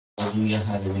Hallelujah,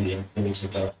 hallelujah. Glory to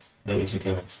God. Glory to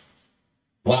God.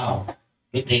 Wow.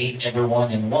 Good day,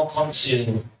 everyone, and welcome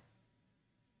to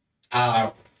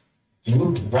our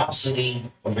group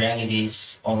Rhapsody of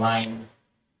Realities online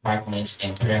partners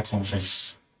and prayer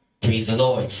conference. Praise the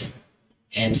Lord.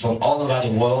 And from all over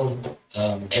the world,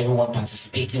 everyone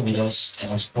participating with us,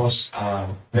 and of course, our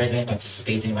brethren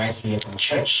participating right here in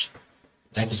church.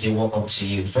 I'd like to say welcome to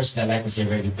you. First, I'd like to say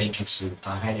very thank you to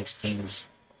our highly esteemed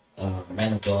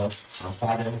man of God, our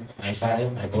father, my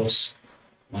boss,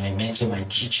 my mentor, my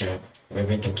teacher,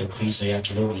 Reverend Dr. Chris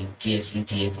Oyakilori, DSE,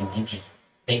 DT.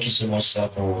 Thank you so much, sir,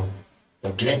 for the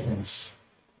blessings,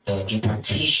 the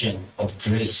impartation of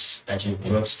grace that you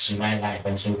brought to my life,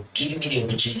 and so giving me the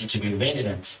opportunity to be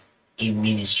relevant in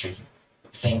ministry.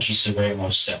 Thank you so very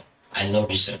much, sir. I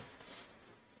love you, sir.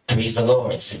 Praise the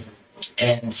Lord.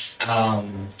 And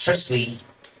firstly,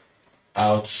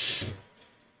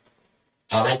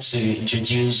 I'd like to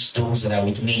introduce those that are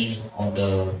with me on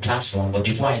the platform. But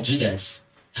before I do that,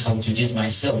 I'll introduce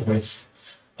myself first.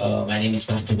 My name is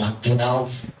Pastor McDonald,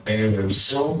 very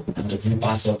so. I'm the group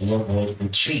pastor of Loveworld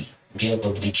Group 3,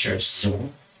 BLW Church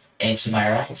Zone. And to my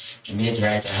right, immediate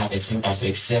right, I have the same Pastor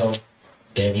Excel,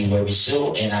 very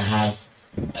so. And I have,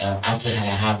 after that,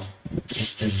 I have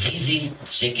Sister Zizi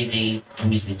Shekede,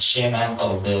 who is the chairman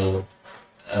of the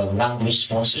language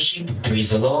sponsorship. Praise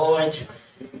the Lord.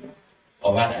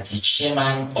 Or rather, the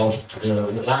chairman of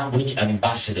the language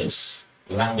ambassadors.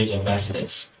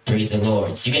 Praise the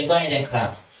Lord. You can go ahead and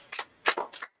clap.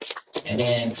 And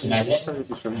then to my left, I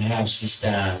have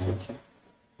Sister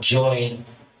Joy,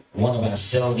 one of our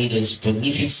cell leaders,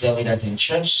 prolific cell leaders in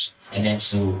church. And then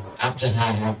after her,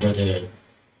 I have Brother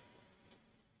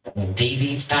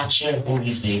David Thatcher, who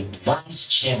is the vice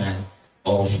chairman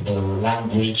of the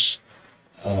language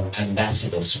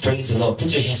ambassadors. Praise the Lord.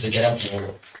 Put your hands together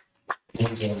for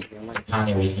praise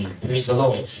the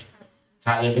Lord.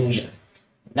 Hallelujah.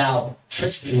 Now,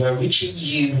 firstly, we're reaching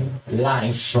you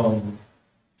live from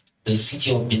the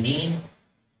city of Benin,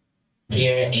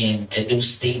 here in Edo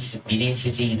State. Benin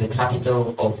City is the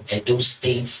capital of Edo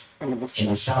State in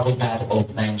the southern part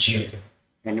of Nigeria.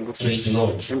 Praise the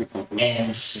Lord.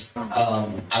 And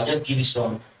I'll just give you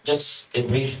just a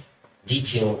brief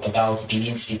detail about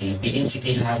Benin City. Benin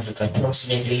City has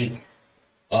approximately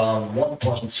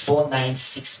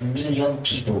 1.496 million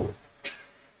people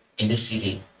in the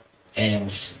city, and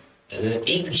the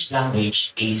English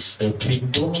language is the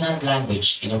predominant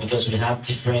language, because we have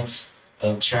different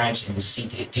tribes in the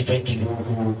city, different people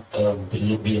who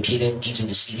relocated into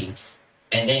the city,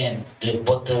 and then the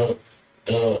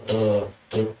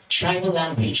tribal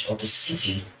language of the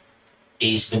city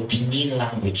is the Benin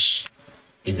language.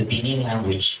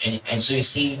 And so you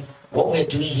see, what we're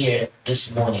doing here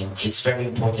this morning, it's very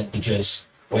important because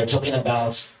we're talking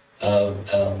about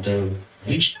the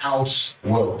reach out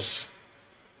world,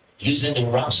 using the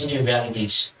Rhapsody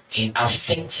realities in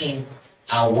affecting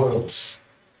our world.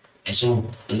 And so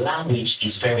language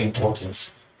is very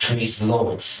important. Praise the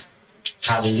Lord.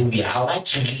 Hallelujah. I'd like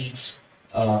to read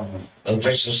a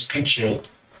verse of scripture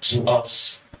to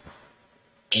us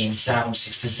in Psalm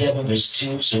 67 verse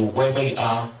 2. So wherever you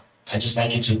are, I'd just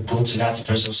like you to go to that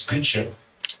verse of scripture.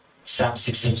 Psalm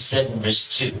 67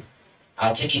 verse 2.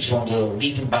 I'll take it from the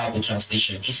Living Bible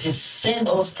translation. It says, send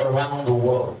us around the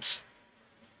world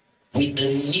with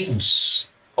the news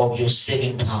of your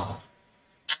saving power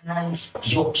and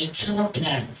your eternal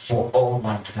plan for all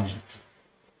mankind.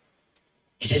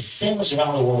 It says, send us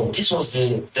around the world. This was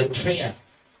the prayer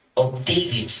of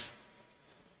David.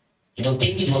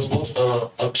 David was both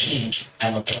a king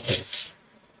and a prophet.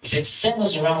 He said, send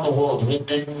us around the world with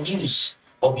the news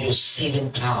of your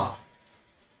saving power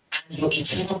and your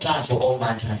eternal plan for all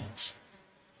mankind.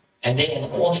 And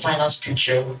then one final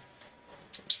scripture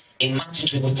in Matthew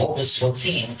 24 verse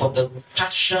 14 for the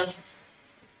Passion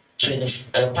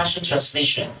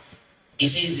translation. It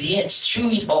says, yet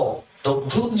through it all, the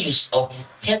good news of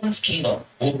heaven's kingdom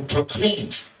will be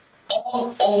proclaimed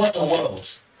all over the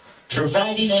world,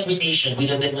 providing every nation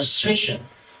with a demonstration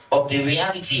of the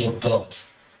reality of God.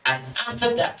 And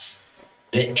after that,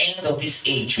 the end of this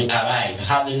age will arrive.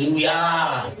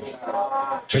 Hallelujah.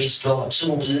 Praise God.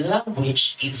 So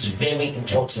language is very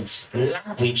important.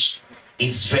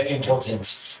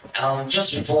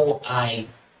 Just before I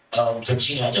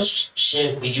continue, I just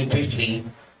share with you briefly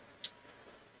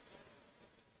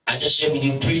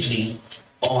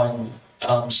on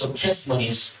some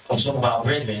testimonies of some of our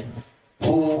brethren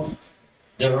who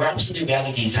the Rhapsody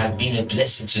Realities has been a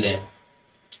blessing to them.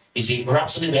 You see,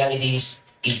 Rhapsody Realities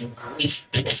is its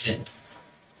blessing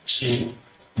to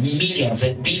millions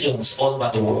and billions all over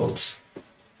the world.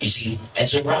 You see, and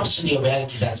so Rhapsody of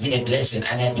Realities has been a blessing,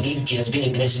 and I believe it has been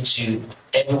a blessing to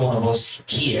every one of us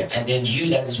here, and then you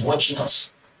that is watching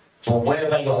us from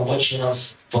wherever you are watching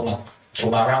us from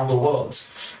around the world.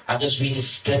 I'll just read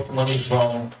this testimony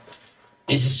from.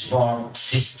 This is from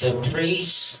Sister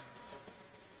Praise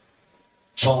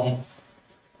from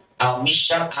our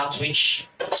Mission Outreach,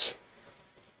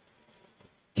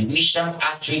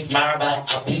 Maraba,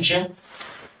 Abuja.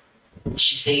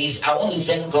 She says, I want to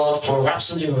thank God for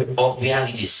Rhapsody of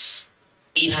Realities.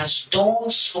 It has done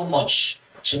so much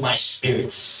to my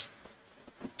spirit.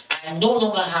 I no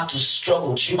longer have to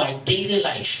struggle through my daily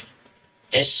life,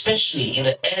 especially in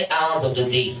the early hours of the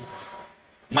day.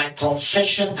 My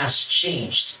confession has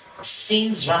changed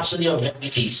since Rhapsody of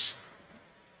Realities,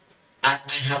 and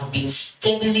I have been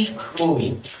steadily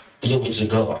growing. Glory to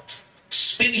God.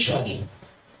 Spiritually,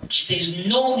 she says,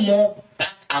 no more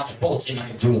back and forth in my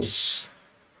growth.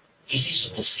 You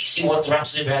see what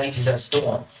Rhapsody of Realities has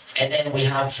done. And then we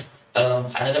have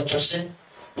another person.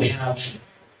 We have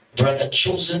Brother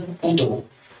Chosen Udo,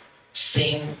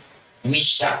 same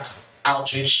Mishak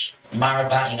Outreach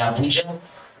Maraba in Abuja.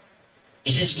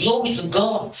 He says, glory to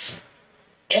God.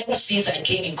 Ever since I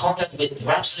came in contact with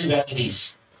Rhapsody of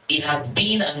Realities, it has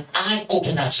been an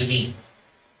eye-opener to me.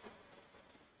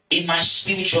 In my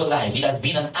spiritual life, it has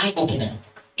been an eye-opener.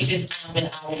 He says, I have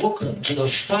been awoken to the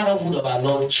fatherhood of our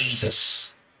Lord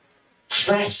Jesus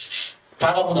Christ.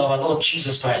 Fatherhood of our Lord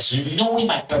Jesus Christ. Knowing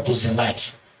my purpose in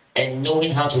life and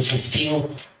knowing how to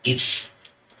fulfill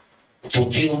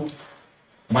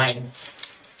my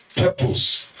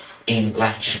purpose in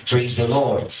life. Praise the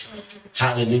Lord.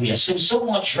 Hallelujah. So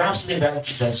much Rhapsody of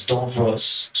Realities has done for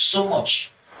us. So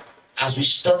much. As we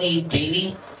study it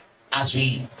daily, as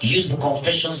we use the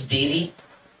confessions daily,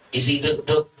 you see,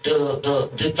 the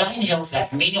divine health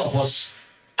that many of us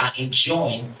are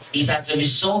enjoying is as a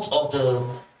result of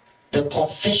the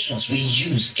confessions we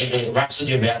use in the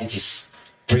Rhapsody of Realities.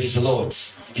 Praise the Lord.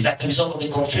 Is as a result of the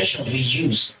confessions we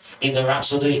use in the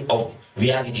Rhapsody of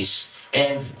Realities.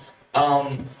 And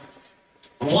why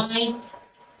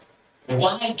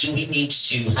do we need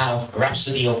to have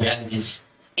Rhapsody of Realities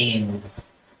in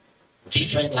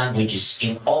different languages,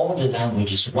 in all the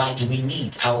languages? Why do we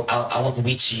need? I want to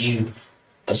read to you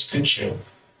a scripture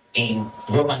in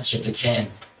Romans chapter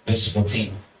 10, verse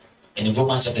 14. In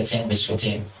Romans chapter 10, verse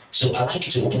 14. So I'd like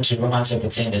you to open to Romans chapter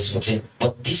 10, verse 14,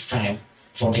 but this time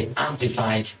from the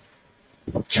Amplified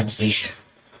translation.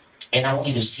 And I want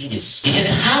you to see this. He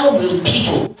says, how will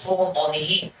people call on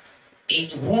him in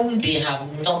whom they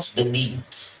have not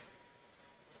believed?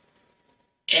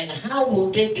 And how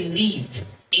will they believe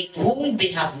in whom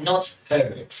they have not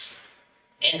heard?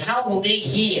 And how will they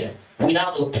hear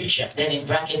without a preacher? Then in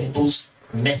bracket it puts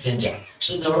messenger.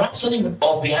 So the Rhapsody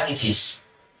of Realities,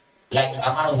 like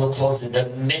a man of God calls it, the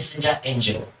messenger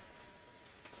angel.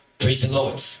 Praise the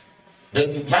Lord.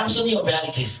 The Rhapsody of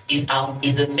Realities is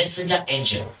the messenger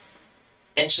angel.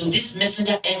 And so this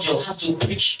messenger angel has to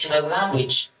preach in a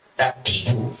language that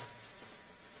people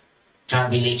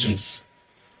can relate with.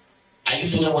 Are you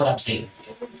feeling what I'm saying?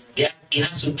 It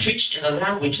has to preach in a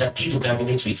language that people can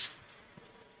relate with.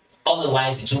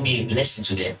 Otherwise, it won't be a blessing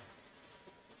to them.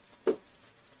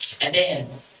 And then,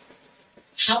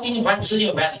 having Rhapsody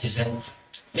of Realities, and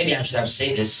maybe I should have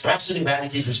said this, Rhapsody of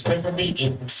Realities is presently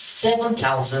in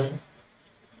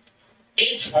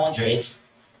 7,858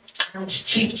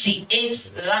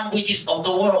 languages of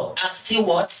the world. And still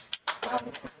what?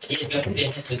 Yes, God, put their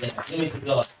hands to them. Glory to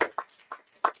God.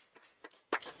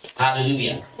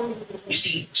 Hallelujah. You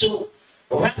see, so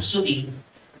Rhapsody,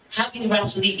 having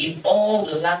Rhapsody in all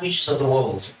the languages of the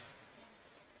world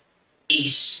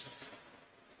is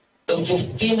a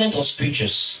fulfillment of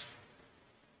scriptures.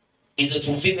 Is a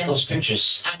fulfillment of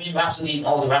scriptures. Having Rhapsody in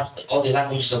all the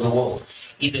languages of the world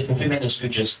is the fulfillment of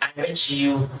scriptures. I read to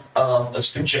you a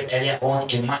scripture earlier on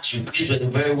in Matthew. These were the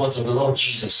very words of the Lord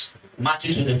Jesus.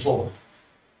 Matthew 24,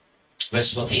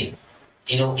 verse 14.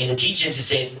 You know, in the King James it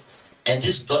said, and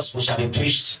this gospel shall be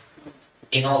preached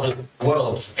in all the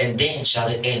world, and then shall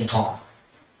the end come.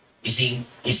 You see,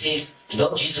 he says,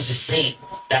 Lord Jesus is saying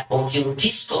that until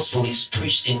this gospel is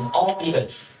preached in all the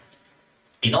earth,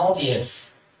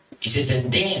 he says,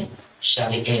 and then shall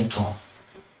the end come.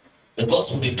 The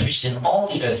gospel will be preached in all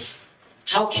the earth.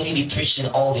 How can it be preached in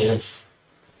all the earth?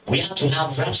 We have to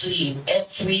have Rhapsody in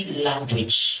every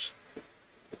language.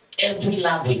 Every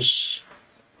language.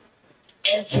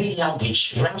 Every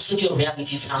language. Rhapsody of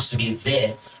Realities has to be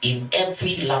there in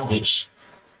every language.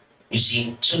 You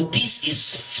see, so this is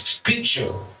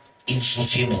scripture in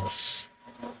fulfillment.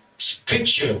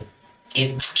 Scripture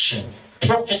in action.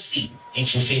 Prophecy in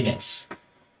fulfillment.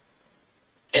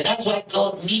 And that's why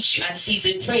God needs you. And see, it's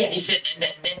a prayer. He said, and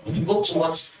then if you go to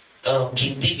what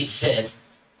King David said,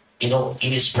 in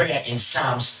his prayer in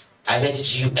Psalms, I read it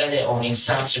to you earlier on in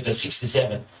Psalms chapter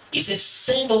 67. He says,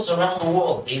 send us around the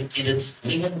world in the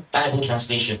Living Bible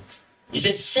translation. He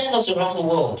says, send us around the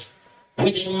world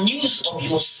with the news of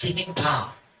your saving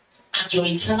power and your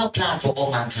eternal plan for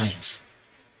all mankind.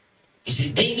 You see,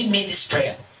 David made this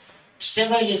prayer.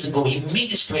 Several years ago, he made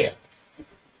this prayer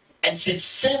and said,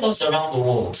 send us around the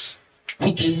world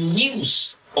with the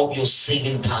news of your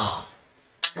saving power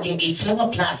and your eternal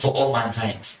plan for all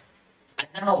mankind. And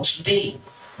now, today,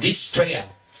 this prayer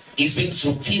is being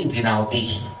fulfilled in our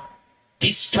day.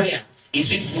 This prayer is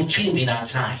being fulfilled in our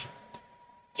time.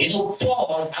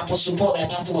 Paul, Apostle Paul, like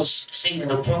Pastor was saying in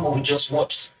the promo we just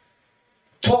watched,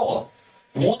 Paul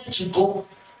wanted to go,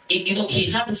 he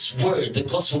had this word, the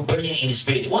gospel burning in his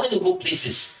spirit. He wanted to go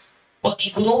places, but he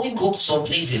could only go to some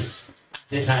places at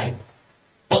the time.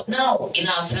 But now, in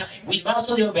our time, with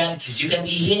Rhapsody of Realities, you can be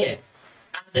here.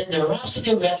 And then the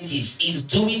Rhapsody of Realities is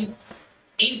doing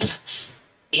impact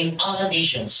in other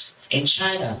nations, in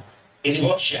China, in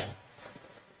Russia,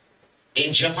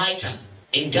 in Jamaica,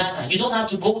 in Ghana. You don't have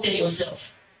to go there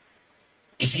yourself.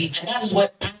 You see, and that is where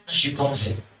partnership comes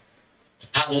in.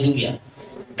 Hallelujah.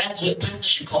 That's where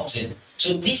partnership comes in.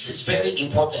 So this is very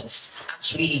important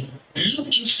as we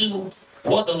look into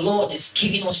what the Lord is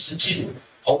giving us to do,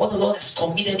 or what the Lord has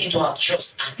committed into our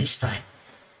trust at this time.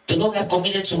 The Lord has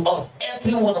committed to us,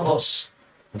 every one of us,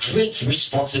 great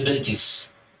responsibilities.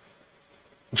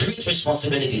 Great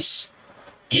responsibilities.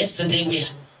 Yesterday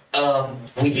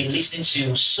we've been listening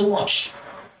to so much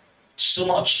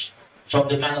from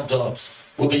the man of God.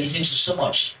 We've been listening to so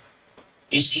much.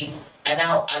 You see, and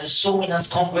now at the Soul Winners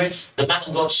Congress, the man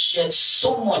of God shared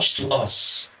so much to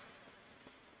us.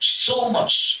 So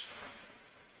much.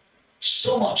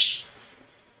 So much.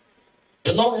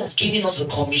 The Lord has given us a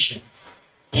commission.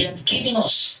 He has given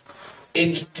us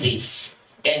a mandate.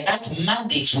 And that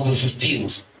mandate will be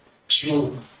fulfilled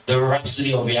through the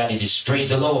Rhapsody of Realities. Praise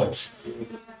the Lord.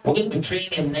 We're going to be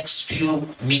praying in the next few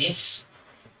minutes.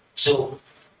 So,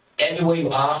 everywhere you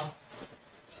are,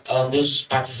 those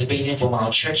participating from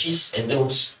our churches and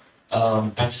those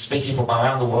participating from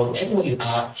around the world, everywhere you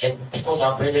are, and of course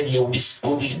our brethren here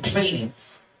will be praying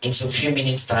in some few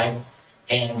minutes time.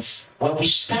 And when we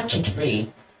start to pray,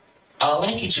 I'd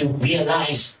like you to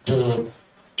realize the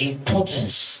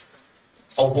importance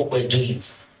of what we're doing.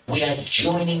 We are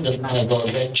joining the man of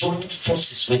God. We are joining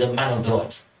forces with the man of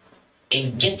God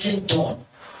in getting done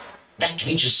that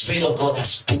which the Spirit of God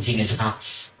has put in his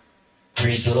heart.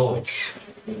 Praise the Lord.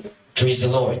 Praise the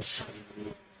Lord.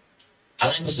 I'd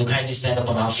like us to kindly stand up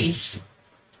on our feet.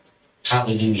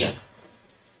 Hallelujah.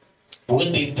 We're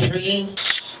going to be praying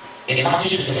in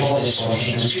Matthew 24 verse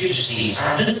 14. The scripture says,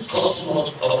 and this gospel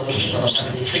of the kingdom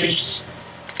shall be preached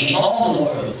in all the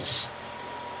world.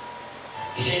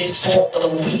 It says, for a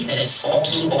witness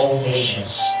unto all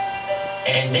nations,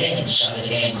 and then shall the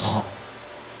end come.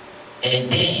 And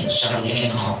then shall the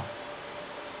end come.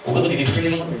 We're going to be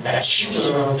praying that through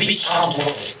the reach out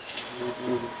world.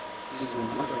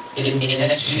 In the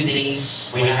next few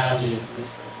days, we have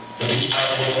the reach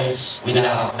out world with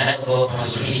our man of God,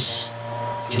 Pastor Chris.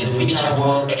 It's the reach out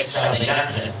world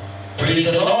extravaganza. Praise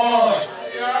the Lord!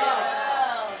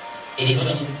 It is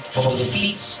going from the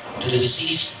 5th to the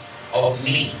 6th of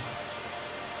May.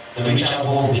 The reach out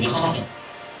world will be coming.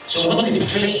 So we're going to be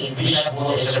praying, reach out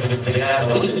world extravaganza.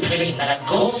 We're going to be praying that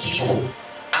God's people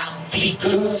are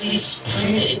vigorously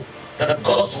spreading the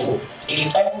gospel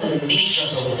in all the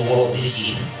nations of the world this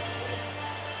year.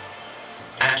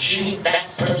 And through that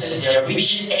process, they are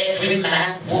reaching every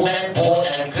man, woman, boy,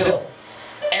 and girl.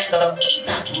 And the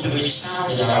impact will be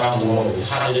resounding around the world.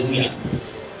 Hallelujah.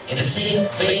 In the same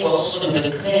way, we're also going to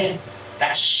declare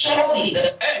that surely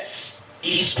the earth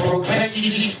is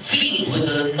progressively filled with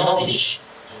the knowledge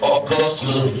of God's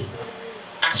glory.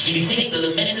 As we take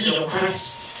the message of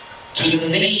Christ to the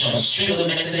nations through the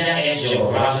messenger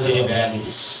angel, Rhapsody of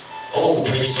Realities. Oh,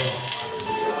 praise God.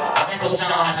 I like us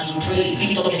now as we pray,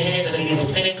 lift up your hands and begin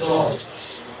to thank God.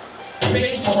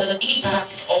 Pray for the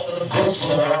impact of the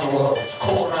gospel around the world.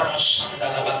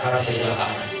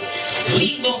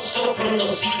 Lindo soprondo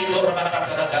sikito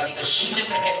rabakatana galiga shine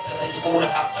preheta descura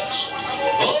aptas.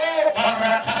 Oh,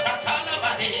 paratakatana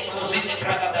badele cosine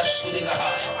pragata studiga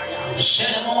haya.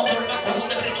 Shenemondo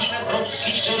rabakunda brekina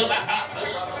grosisho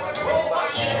bahatas.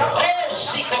 Oh,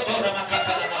 sikoto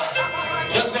rabakatana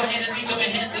galiga. Just go ahead and lift up your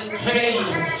hands and pray.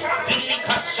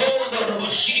 Dilika sondo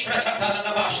rushi prakatana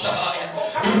gabashta haya.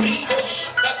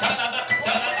 Rikosh katana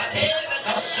bakatana badele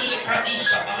gasule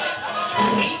pradisha haya.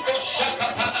 Rikosh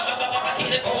katana.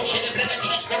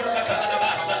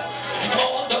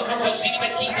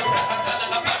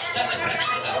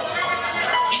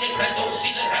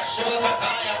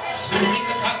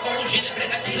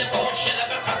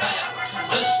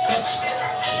 Disgusted,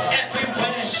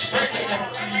 everywhere spreading.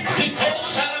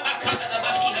 Because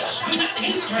we not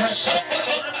hindrance. So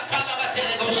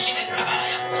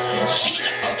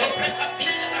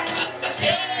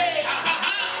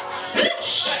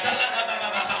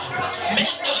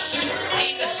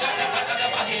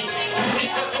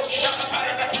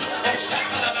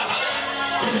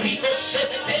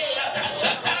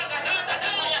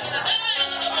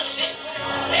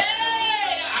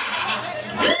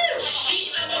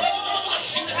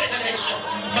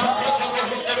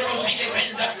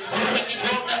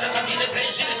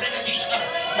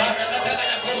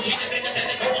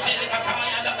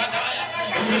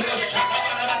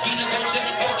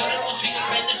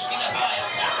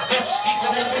those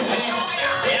people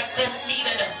they are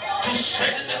committed to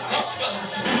spread the gospel.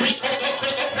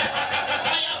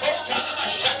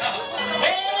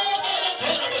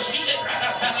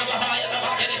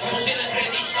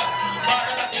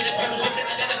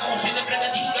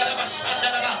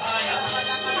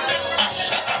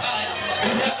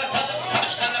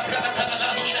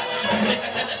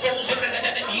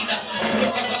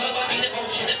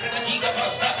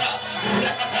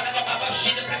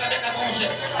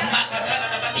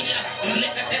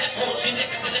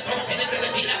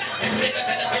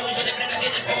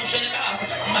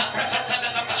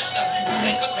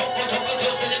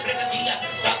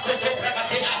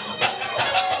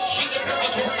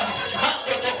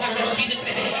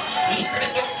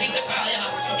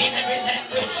 In every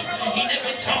language, in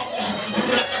every tongue,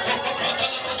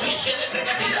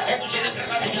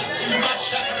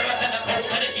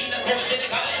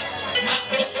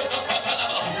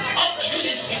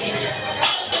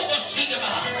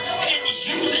 and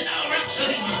using our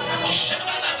rhapsody,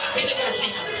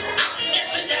 our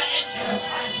messenger angel,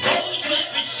 going to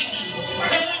every city,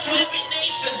 going to every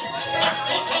nation,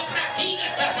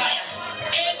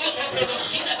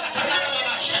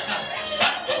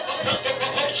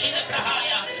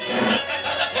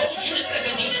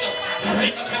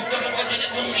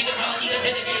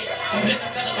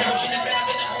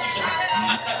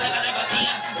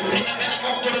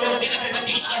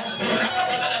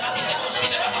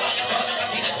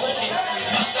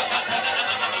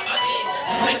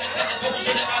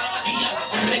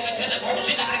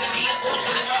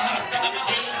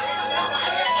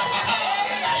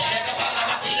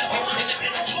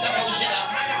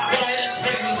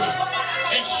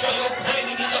 and show your praying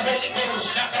in the Holy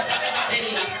Ghost.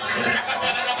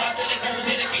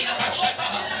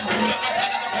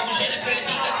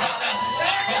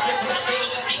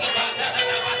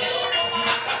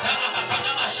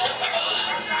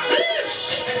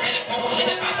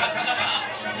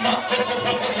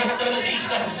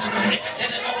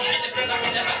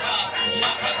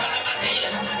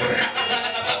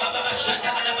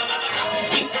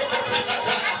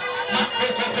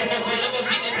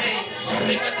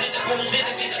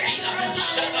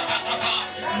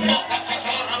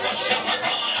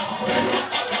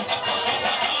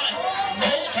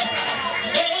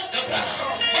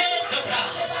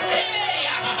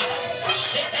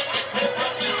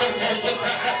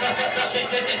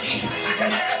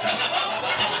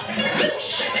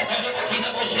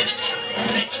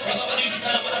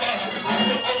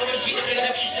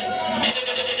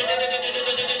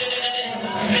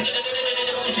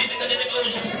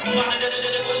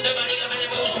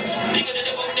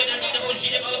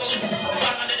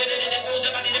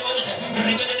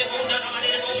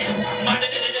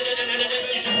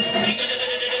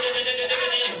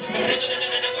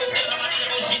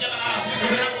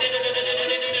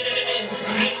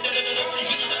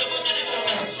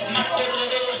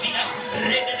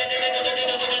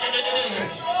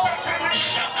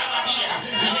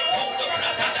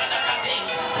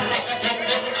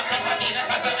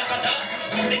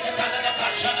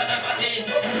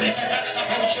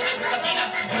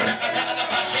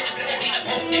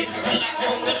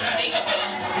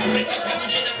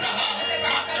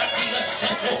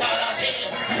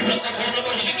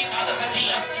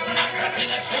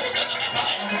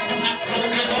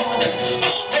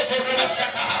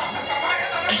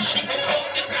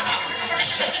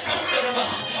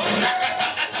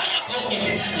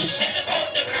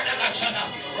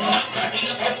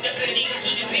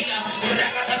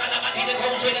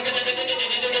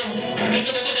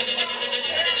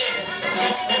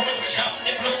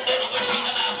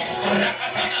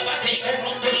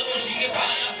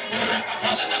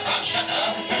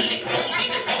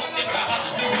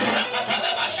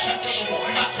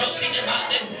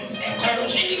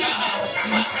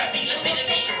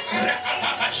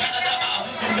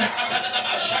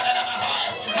 Rakata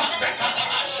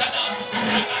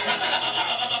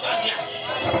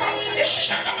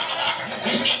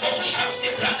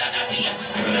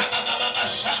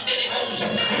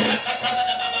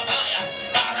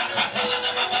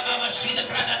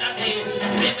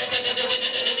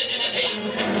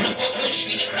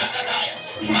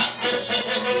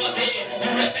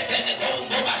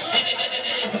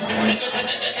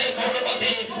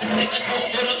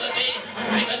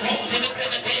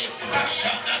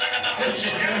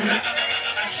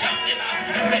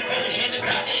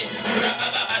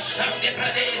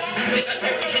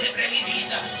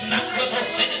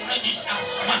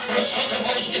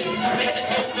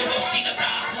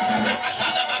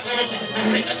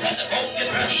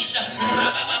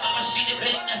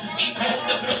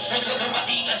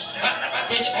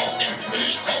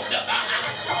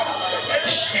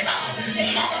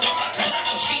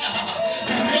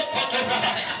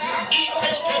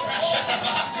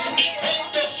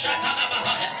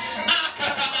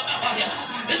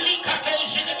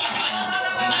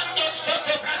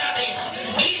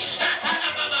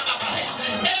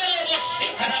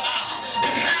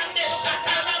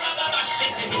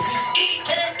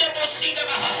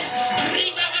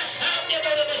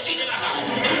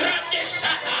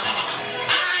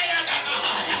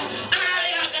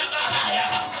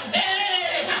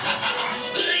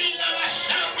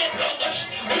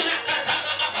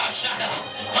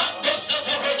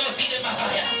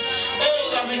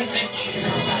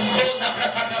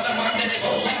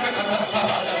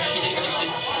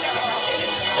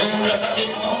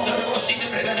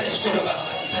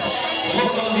Oh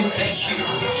God, we thank you.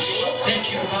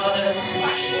 Thank you, Father.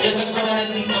 Just go ahead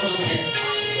and lift up those hands.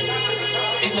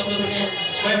 Lift up those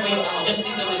hands. Wherever you are, just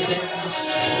lift up those hands.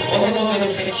 Oh Lord, we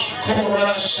thank you.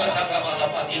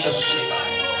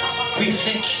 We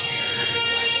thank you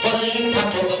for the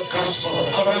impact of the gospel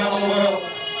around the world.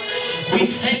 We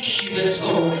thank you, yes,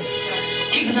 Lord.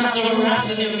 Even as the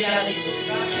horizon of realities,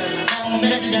 our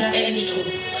messenger angel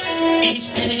is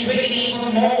penetrating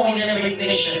even more in every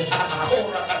nation.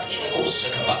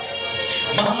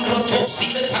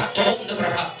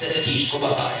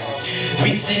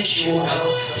 We thank you, O God.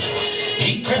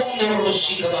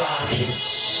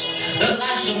 The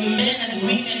lives of men and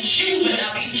women, children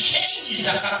are being changed.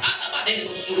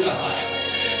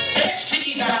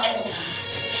 Destinies are altered.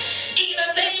 In the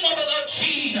name of the Lord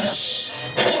Jesus.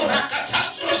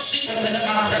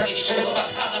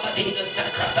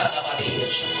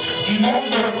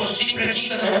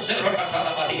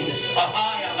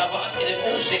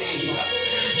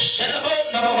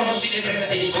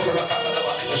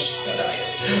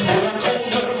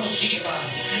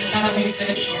 Father, we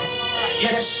thank you.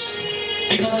 Yes,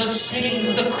 because the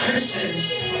saints, the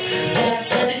Christians, that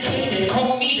dedicated,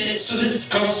 committed to this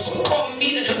gospel,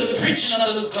 committed to the preaching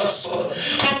of this gospel,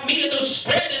 committed to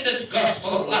spreading this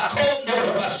gospel.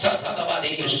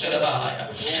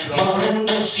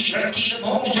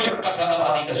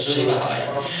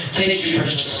 Thank you,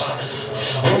 precious Father.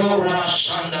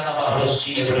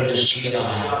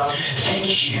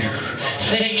 Thank you,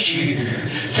 thank you,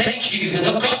 thank you.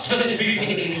 The gospel is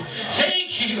beginning.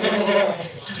 Thank you, Lord.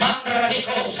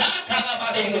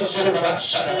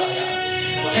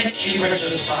 Thank you,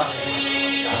 precious Father.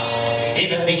 In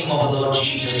the name of the Lord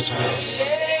Jesus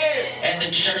Christ. And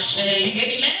the church say,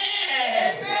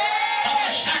 amen.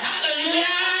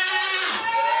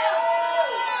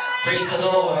 Praise the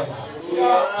Lord. You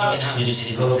can have your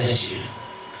seat. God bless you.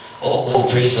 Oh,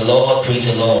 praise the Lord, praise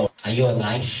the Lord. Are you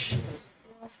alive?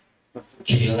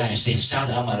 If you're alive, say, shout,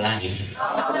 I'm alive.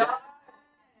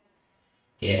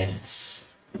 Yes.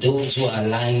 Those who are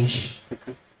alive,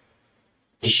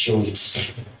 they show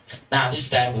it. Now, this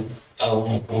time,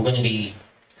 we're going to be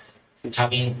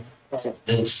having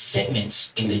the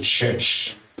segments in the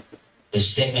church, the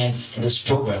segments in this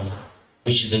program,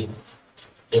 which is the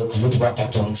group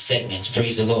Rhapathon segment.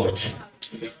 Praise the Lord.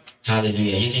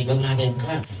 Hallelujah. You can go ahead and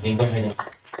clap. You can go ahead and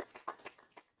clap.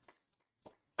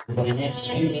 For the next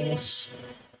few minutes,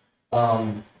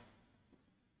 we're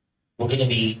going to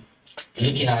be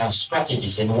looking at our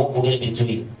strategies and what we're going to be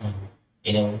doing.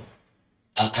 You know,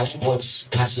 I like what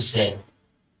Pastor said.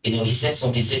 You know, he said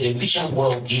something. He said the visual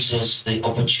world gives us the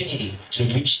opportunity to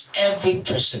reach every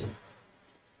person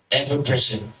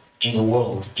in the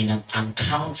world in an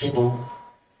uncountable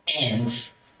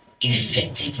and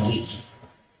effective way.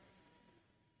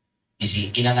 You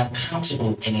see, in an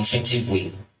accountable and effective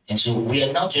way. And so we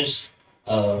are not just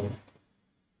going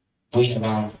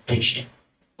around preaching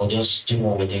or just doing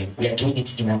what we're doing. We are doing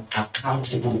it in an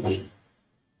accountable way.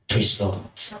 Praise God.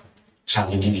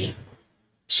 Hallelujah.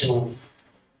 So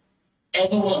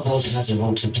every one of us has a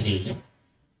role to play.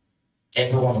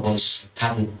 Every one of us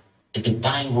has a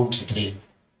divine role to play.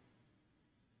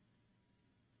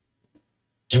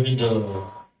 During the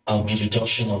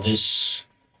introduction of this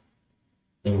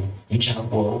the reach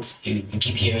out world, you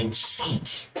keep hearing seed,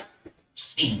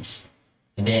 seed,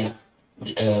 and then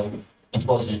of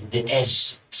course the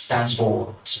S stands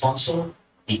for sponsor,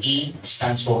 the E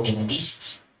stands for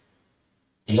enlist,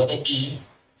 the other E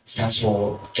stands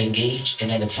for engage,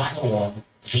 and then the final one,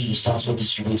 D, stands for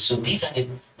distribute. So these are the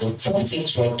four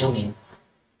things we're doing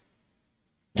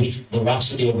with the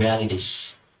Rhapsody of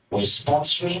Realities. We're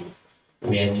sponsoring,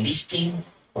 we're enlisting,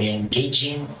 we're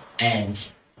engaging,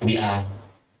 and we are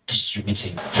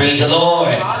distributing. Praise the Lord.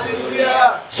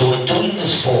 Hallelujah. So we're doing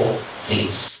these four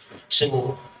things.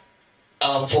 So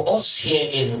for us here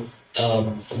in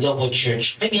Loveworld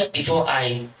Church, maybe before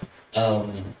I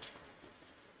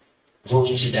go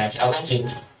into that, I'd like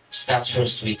to start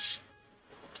first with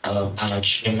our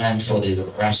chairman for the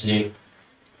Rhapsody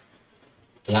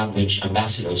Language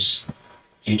Ambassadors.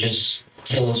 You just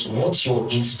tell us what your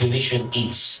inspiration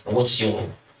is, what your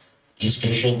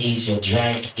inspiration is, your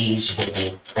drive is for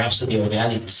the Rhapsody of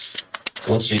Realities.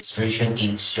 What your inspiration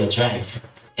is, your drive.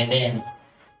 And then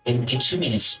in 2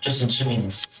 minutes, just in 2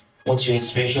 minutes, what your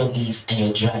inspiration is and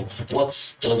your drive.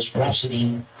 What does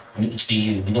Rhapsody mean to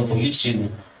you? You know, for you to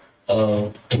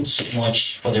put so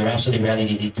much for the Rhapsody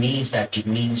Reality, it means that it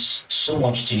means so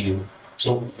much to you.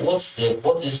 So what's the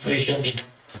inspiration behind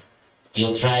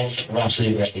your drive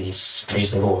Rhapsody Realities?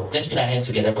 Praise the Lord. Let's put our hands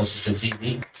together for Sister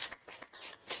Zizi.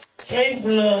 Praise the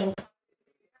Lord.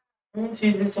 I want to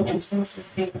use this opportunity to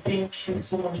say thank you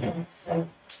so much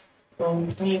for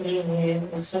me being here.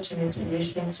 It's such an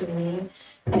inspiration to me.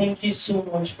 Thank you so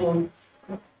much for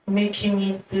making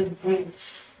me this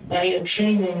great by your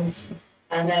trainings.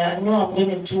 And I know I'm going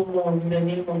to do more in the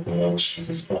name of the Lord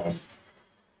Jesus Christ.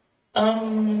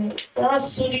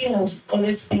 Rhapsody has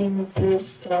always been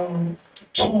this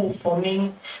tool for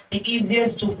me, the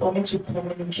easiest tool for me to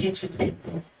communicate with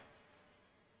people.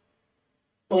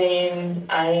 When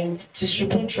I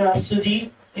distribute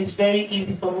Rhapsody, it's very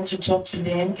easy for me to talk to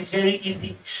them. It's very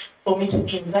easy for me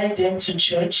to invite them to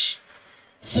church.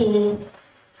 So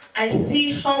I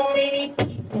see how many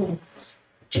people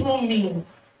through me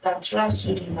that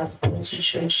Rhapsody has brought to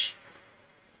church.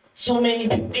 So many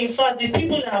people. In fact, the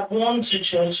people that have gone to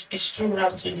church is through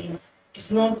Rhapsody. It's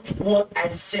not what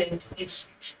I said. It's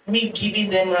me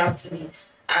giving them Rhapsody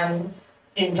and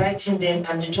inviting them,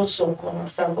 and they just so come and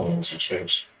start going to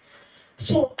church.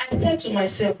 So I said to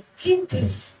myself, if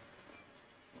this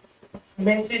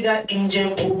Messenger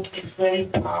Angel book is very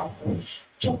powerful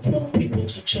to pull people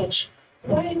to church,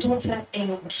 why don't I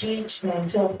engage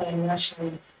myself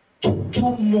financially to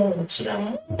do more so that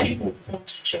more people come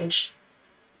to church?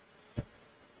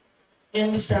 You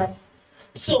understand?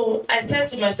 So I said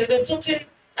to myself, there's something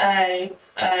I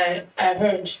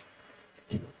heard.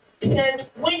 It said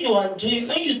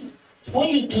when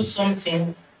you do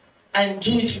something and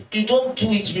do it, you don't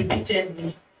do it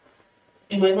repeatedly.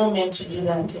 You were not meant to do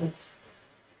that thing.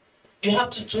 You have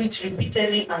to do it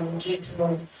repeatedly and do it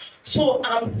long. So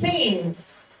I'm saying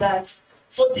that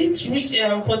for this reach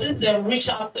out word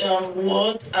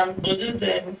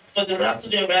and for the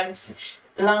Rhapsody of Reality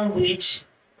language,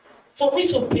 for me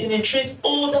to penetrate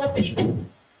older people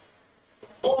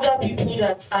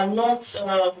that are not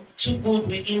too good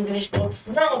with English, but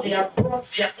now they have brought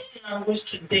their own language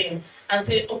to them and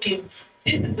say, okay,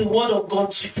 this is the word of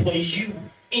God for you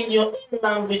in your own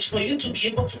language for you to be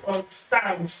able to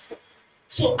understand.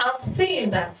 So I'm saying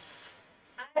that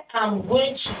I am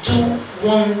going to do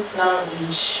one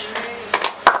language.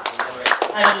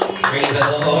 Praise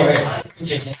the Lord. Put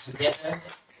your hands together.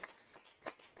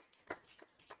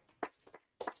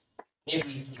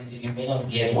 Maybe you may not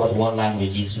get what one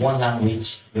language is. One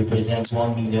language represents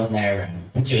 1 million naira.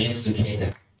 Put your hands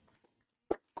together.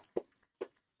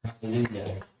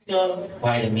 Hallelujah. Yeah.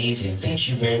 Quite amazing. Thank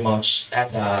you very much.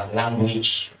 That's our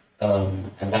language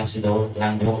ambassador,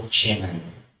 language chairman.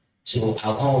 So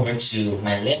I'll come over to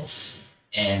my left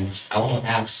and I want to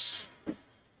ask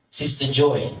Sister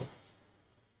Joy,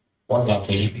 one of our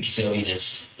prolific cell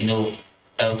leaders. You know,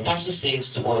 Pastor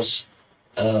says to us,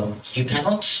 you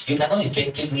cannot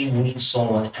effectively win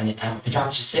someone, and in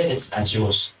fact she said it as she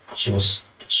was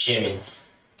sharing.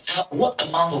 What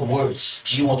amount of words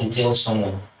do you want to tell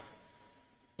someone?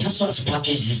 Pastor has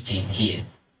packaged this thing here.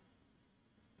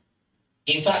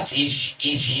 In fact,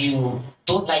 if you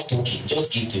don't like talking,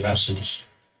 just give the Rhapsody.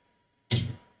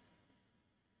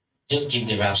 Just give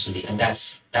the Rhapsody, and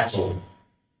that's all.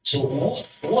 So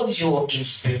what is your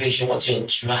inspiration? What's your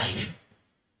drive?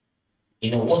 You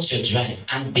know, what's your drive?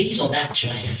 And based on that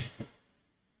drive,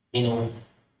 you know,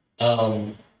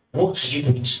 what are you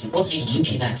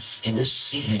looking at in this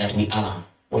season that we are,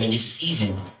 or in this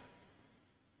season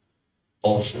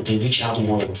of the reach out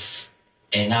world?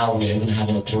 And now we're even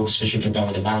having a special program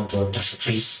with the man of God, Pastor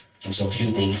Chris, in some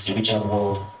few days, the Richard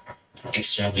World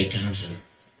Extravaganza.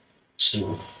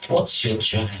 So, what's your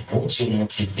drive? What's your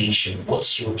motivation?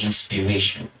 What's your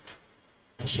inspiration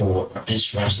for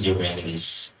this Rhapsody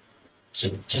realities?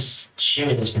 So, just share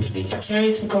with us briefly.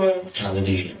 Glory to God.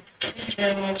 Hallelujah. Thank you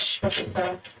very much, Pastor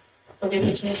Sam, for the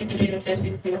opportunity to be in touch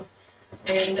with you.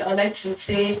 And I'd like to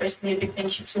say personally a big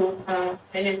thank you to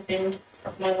my husband,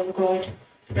 man of God,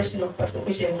 the person of Pastor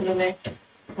Kushi and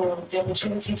for the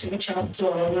opportunity to reach out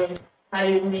to our Lord.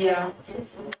 Hallelujah.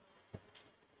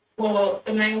 For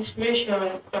my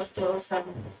inspiration, Pastor Sam.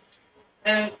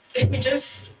 If we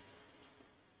just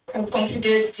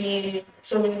completed the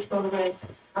sewing program,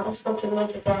 I was talked a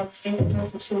lot about the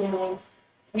importance of sewing,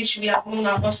 which we have known,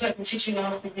 I've also been teaching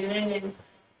us, we've been learning.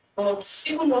 But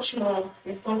even much more,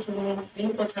 we've come to know the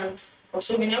importance of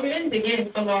sewing. And we learned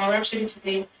again from our Rhapsody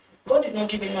today, God is not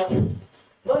giving up.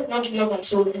 God is not giving up on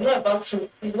soul. He's not about to.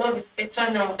 His love is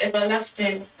eternal,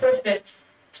 everlasting, perfect.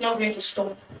 It's not going to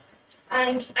stop.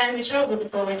 And I'm a child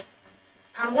of God.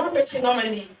 I'm one person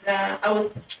normally that I was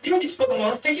during this program, I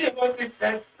was thinking about it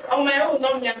that on my own,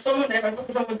 normally I'm someone that if I talk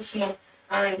to somebody small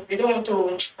and they don't want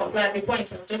to apply at the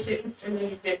point, I'll just say, I'm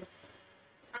leave them.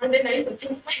 And then I used to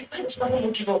think, why does person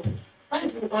not give up? Why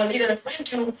do our leaders, why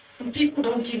do people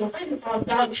don't give up? Why do our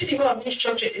now you see the way our being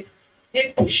structured is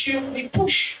they push you, we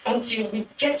push until we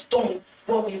get done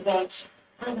what we want.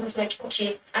 And I was like,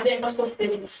 okay. And then Pastor said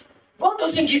it. God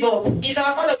doesn't give up. He's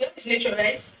our father, we have his nature,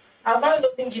 right? Our father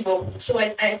doesn't give up. So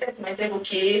I said to myself,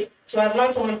 okay, so I've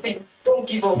learned one thing. Don't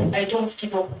give up. I don't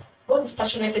give up. God is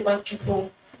passionate about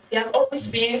people. He has always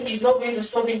been. He's not going to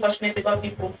stop being passionate about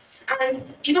people. And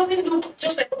he doesn't look,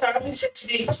 just like what Arabin said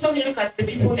today, he doesn't look at the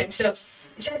people themselves.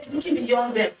 He said he's looking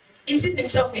beyond them. He sees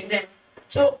himself in them.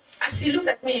 So as he looks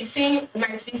at me, he's seeing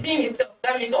himself.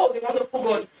 That means, oh, the wonderful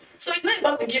God. So he's not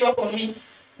about to give up on me,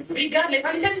 regardless.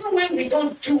 And he said, even when we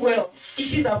don't do well, he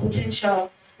sees our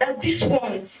potential. That this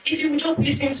one, if you would just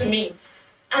listen to me,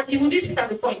 and he will listen at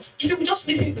the point. If you would just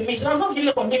listen to me, so I'm not giving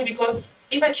up on him because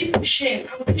if I keep pushing,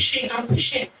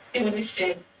 he will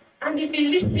listen. And if he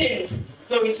listens,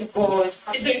 glory to God,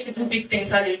 he's going to do big things,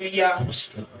 hallelujah.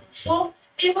 So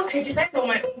even I decided on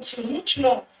my own to much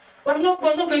more. We're not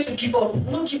going to give up,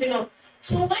 I'm not giving up.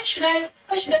 So why should I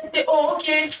say, oh,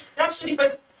 okay, Rhapsody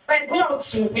first. I go out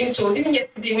to win shows. Even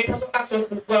yesterday, when Pastor asked us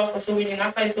to go out for so winning,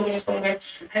 after the so winning conference,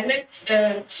 I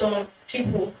met some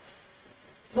people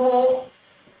who,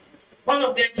 one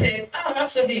of them said,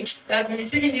 Rhapsody, I've been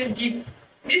receiving this gift.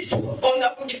 This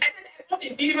wonderful gift. I said, I want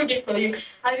a beautiful gift for you.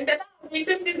 And he said, we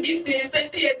received this gift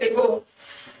 20 years ago.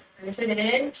 And I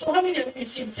said, so how many have you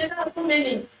received? He said, so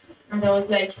many. And I was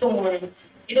like, don't worry.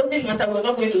 It doesn't matter, we're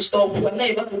not going to stop. We're not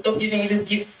able to stop giving you this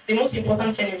gift. The most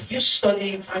important thing is you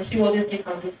study it and see what this gift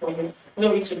can do for you.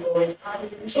 Glory to God.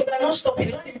 So they're not stopping.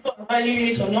 Not if people are valuing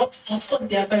it or not. Of course,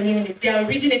 they are valuing it. They are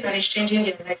reading it and it's changing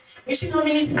their life. You see how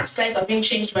many people's lives are being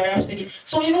changed by Rhapsody.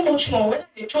 So you know much more. Whether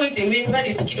they throw it away, whether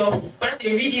they pick it up, whether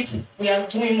they read it, we are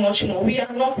doing much more. We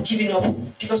are not giving up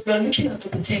because we are looking at the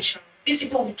potential. These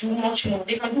people will do much more.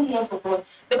 They can do more for God.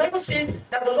 The Bible says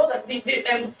that the Lord,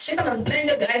 Satan has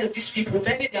blinded the eyes of these people,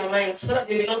 blinded their minds so that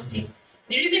they will not see.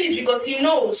 The reason is because he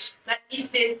knows that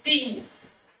if they see,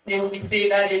 they will be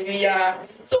saved. Hallelujah.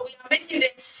 So we are making them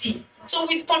see. So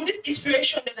from this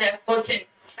inspiration that I have gotten,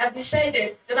 I've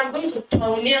decided that I'm going to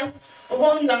pioneer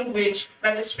one language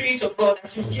by the Spirit of God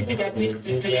as He's given me the ability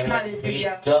to do it. Hallelujah. Praise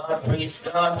God, praise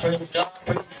God, praise God,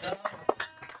 praise God.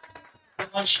 Come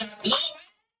on, shout glory.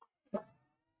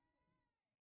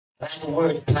 Like the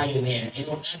word pioneer,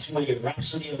 that's where your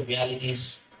Rhapsody of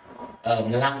Realities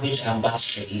language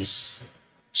ambassador is.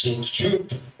 So through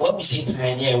what we say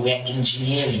pioneer, we are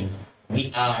engineering,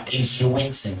 we are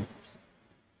influencing.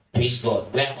 Praise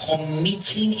God. We are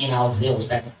committing in ourselves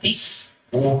that this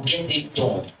will get it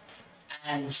done.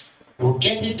 And we'll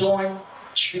get it done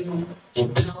through the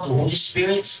power of the Holy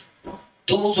Spirit.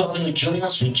 Those who are going to join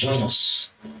us will join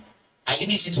us. Are you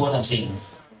listening to what I'm saying?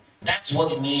 That's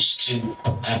what it means to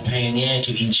pioneer,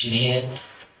 to engineer,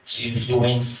 to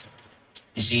influence.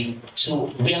 You see, so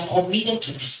we are committed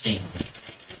to this thing.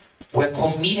 We're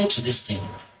committed to this thing.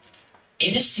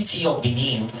 In the city of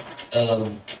Benin,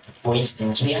 for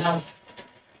instance, we have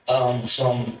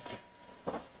some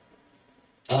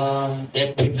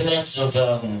the prevalence of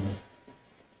a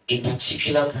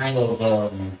particular kind of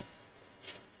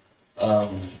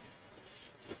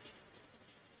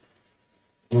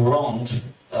wrong,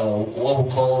 what we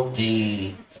call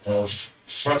the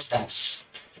fraudsters.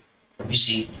 You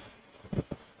see,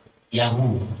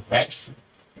 Yahoo, right?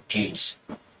 Good.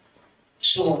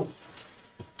 So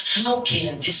How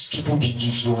can these people be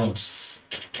influenced?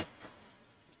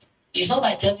 It's not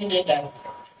by telling them that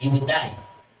he will die.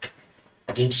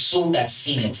 The soul that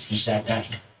sinneth, he shall die.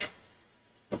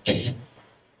 Okay.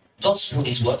 Gospel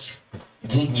is what?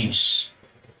 Good news.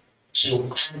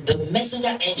 So, and the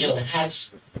messenger angel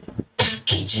has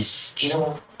packages,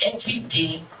 every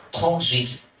day comes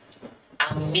with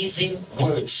amazing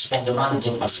words from the man of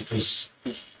God, Pastor Chris.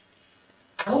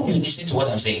 I hope you listen to what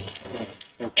I'm saying.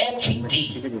 Every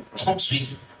day comes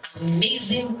with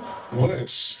amazing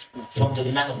words from the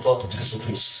man of God, Pastor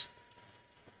Chris.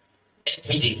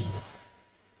 Every day.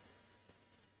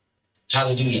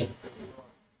 Hallelujah.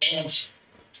 And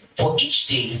for each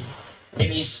day,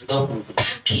 there is a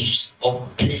package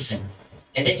of blessing.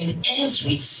 And then it ends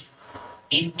with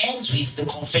the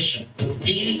confession, the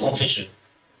daily confession.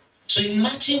 So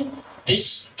imagine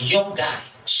this young guy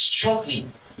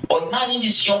struggling, or imagine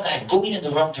this young guy going in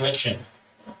the wrong direction.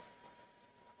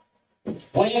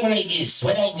 Wherever he is,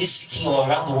 whether in this city or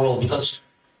around the world, because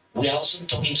we are also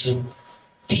talking to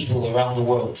people around the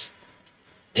world.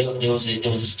 There was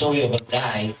a story of a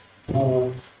guy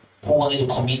who wanted to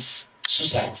commit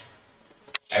suicide.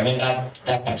 I remember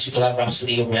that particular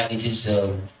Rhapsody of Realities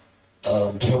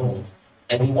promo,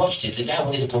 and we watched it. The guy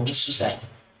wanted to commit suicide,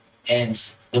 and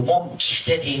the mom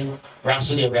gifted him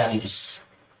Rhapsody of Realities.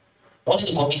 Wanted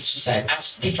to commit suicide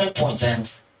at different points,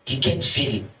 and he kept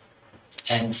failing.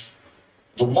 And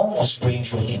the mom was praying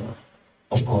for him,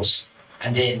 of course,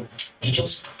 and then he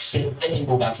just said, "Let him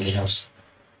go back to the house."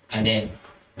 And then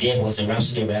there was a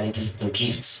Rhapsody of Realities, the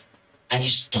gift, and he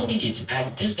studied it.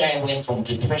 And this guy went from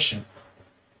depression,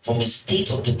 from a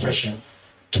state of depression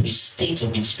to a state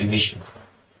of inspiration.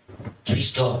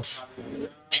 Praise God.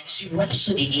 And see,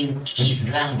 Rhapsody in his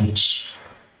language.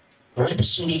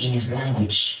 Rhapsody in his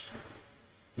language.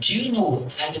 Do you know,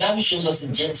 like the Bible shows us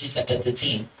in Genesis chapter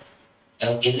 13,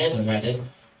 11 rather,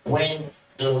 when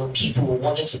the people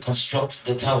wanted to construct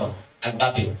the tower at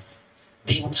Babel,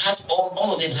 they had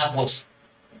all of them had what?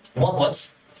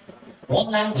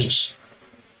 One language.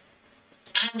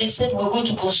 And they said, "We're going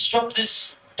to construct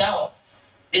this tower."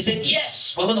 They said,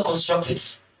 "Yes, we're going to construct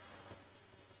it."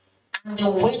 And they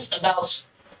went about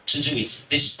to do it.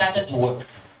 They started the work.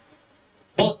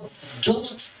 But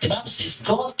God, the Bible says,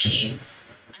 God came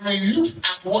and looked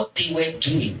at what they were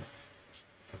doing.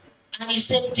 And he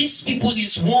said, "These people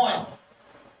is one."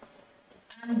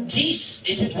 And this,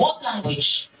 he said, "One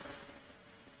language."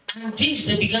 And this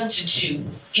they began to do.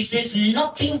 He says,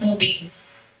 nothing will be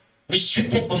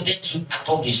restricted from them to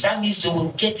accomplish. That means they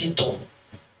will get it done.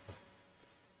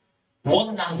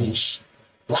 One language.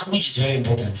 Language is very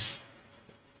important.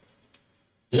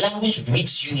 Language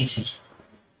brings unity.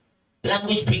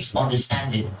 Language brings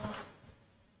understanding.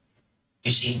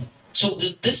 You see? So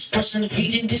this person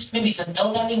reading this, maybe it's an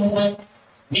elderly woman,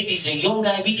 maybe it's a young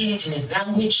guy reading it in his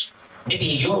language,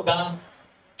 maybe in Yoruba,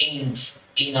 in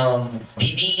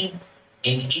Benin,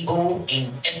 in Igbo,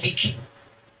 in Efik,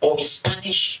 or in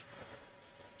Spanish,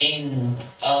 in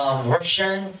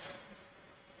Russian,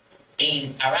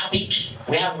 in Arabic.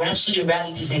 We have Rhapsody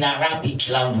Realities in Arabic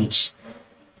language.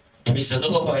 Praise the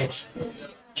Lord.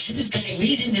 You see this guy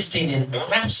reading this thing in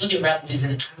Rhapsody Realities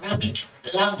in Arabic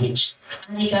language,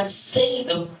 and he can say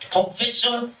the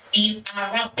confession in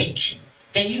Arabic.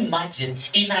 Can you imagine?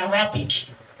 In Arabic.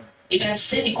 He can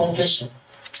say the confession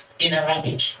in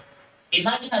Arabic.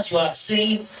 Imagine as you are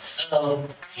saying, "I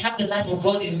have the life of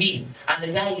God in me," and the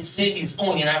guy is saying his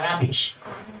own in Arabic.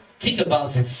 Think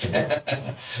about it.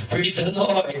 Praise the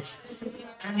Lord.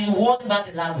 And in what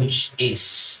that language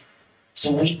is.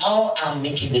 So we all are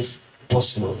making this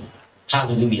possible.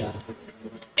 Hallelujah.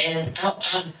 And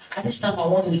at this time, I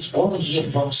want to hear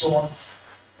from someone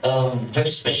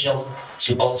very special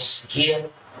to us here,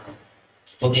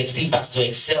 from the esteemed Pastor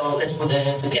Excel. Let's put their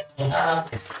hands together.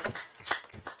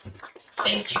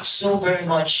 Thank you so very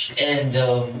much, and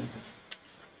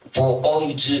for all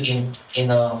you do in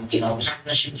our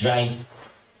partnership drive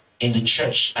in the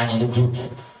church and in the group.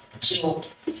 So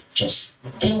just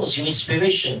tell us your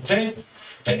inspiration very,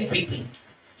 very quickly.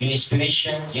 Your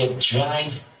inspiration, your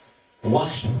drive.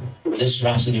 Why this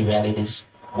Rhapsody Realities?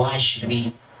 Why should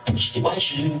we push it? Why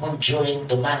should we even join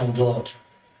the man of God?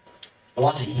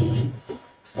 Why?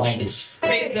 Why this?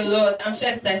 Praise the Lord. I'm so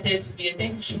excited to be here.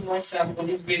 Thank you so much, sir, for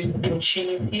this great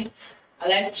opportunity. I'd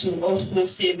like to also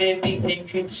say a very big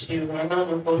thank you to my man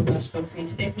of God, Pastor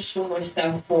Chris. Thank you so much,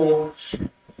 sir, for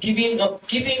giving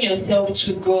yourself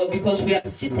to God, because we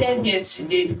are seated here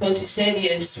today because you said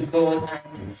yes to God,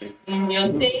 and in your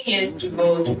saying yes to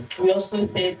God, we also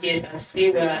said yes, and today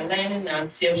we are aligning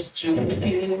ourselves to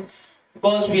fulfilling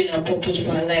God's will and purpose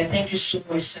for our life. Thank you so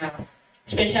much, sir.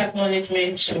 Special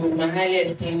acknowledgement to my highly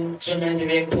esteemed zonal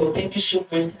director. Thank you so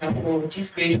much, sir, for this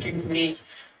great privilege.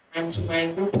 And to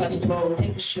my group pastor,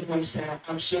 thank you so much, sir.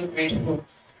 I'm so grateful.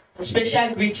 And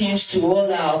special greetings to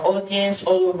all our audience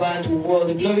all over the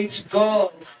world. Glory to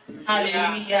God.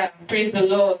 Hallelujah. Praise the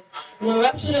Lord. You know,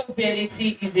 Rhapsody of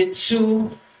Reality is a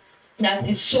tool that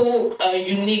is so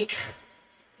unique.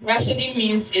 Rhapsody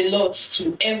means a lot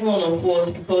to every one of us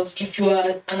because if you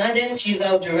are an ardent user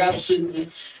of the Rhapsody,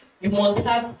 you must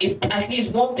have at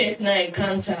least one personal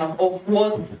encounter of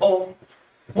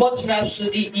what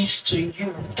Rhapsody is to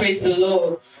you. Praise the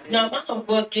Lord. Now, man of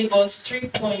God gave us 3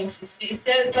 points. He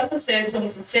said, Pastor said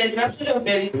something. He said, Rhapsody of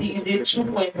Reality is a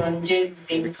tool for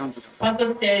evangelism.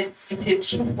 Pastor said it's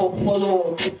a tool for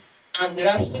follow-up. And the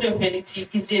Rhapsody of Reality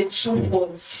is a tool for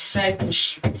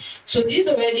discipleship. So this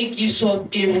already gives us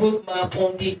a roadmap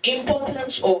on the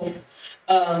importance of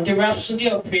the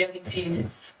Rhapsody of Reality.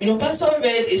 You know, Pastor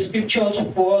read a scripture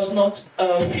for us not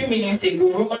a few minutes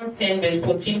ago, Romans 10, verse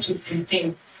 14 to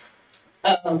 15.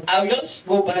 I'll just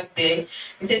go back there.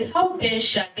 He said, how then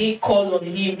shall they call on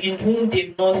him in whom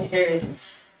they've not heard?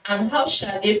 And how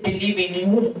shall they believe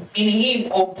in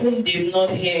him of whom they've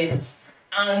not heard?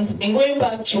 And in going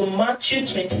back to Matthew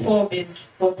 24, verse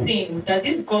 14, that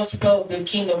this gospel of the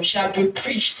kingdom shall be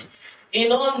preached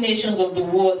in all nations of the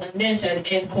world, and then shall the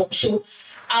end come. So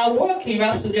our work in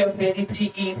Rhapsody of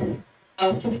Reality is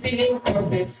fulfilling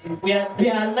prophecy. We are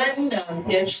aligning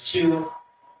ourselves to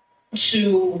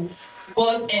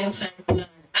God's end time plan.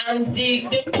 And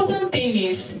the important thing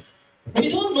is we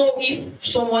don't know if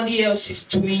somebody else is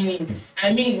doing it.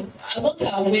 I mean, I'm not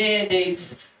aware there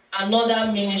is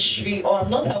another ministry, or I'm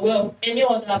not aware of any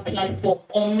other platform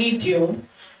or medium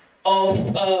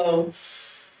of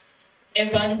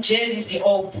evangelism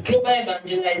or global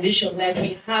evangelization like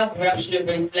we have Rhapsody of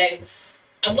Reality. Like,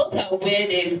 I'm not aware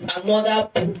there is another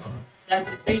book that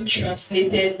is being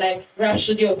translated like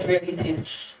Rhapsody of Reality.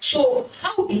 So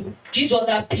how do these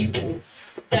other people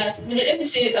that, you know, let me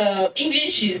say,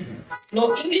 English is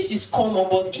common,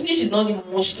 but English is not the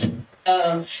most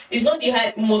it's not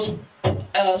the most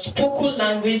spoken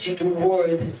language in the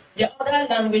world. There are other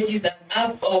languages that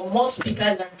have more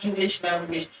speakers than English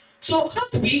language. So how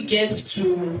do we get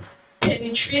to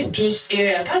penetrate those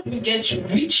areas? How do we get to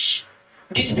reach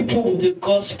these people with the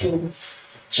gospel?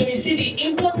 So you see the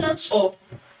importance of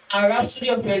our Rhapsody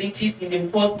of Realities in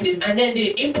the first place, and then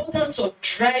the importance of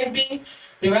driving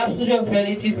the Rhapsody of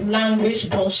Realities language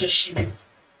sponsorship.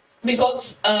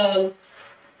 Because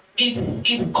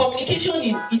communication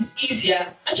is easier.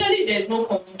 Actually, there's no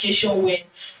communication when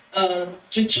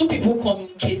the two people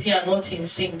communicating are not in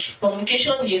sync.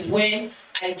 Communication is when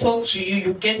I talk to you,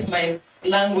 you get my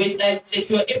language, like if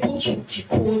you're able to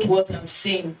decode what I'm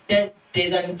saying, then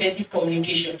there's an effective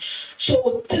communication.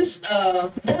 So this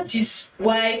that is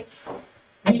why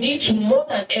we need to more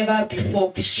than ever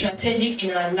before be strategic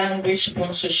in our language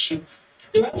sponsorship.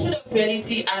 The Rhapsody of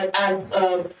Reality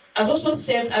has also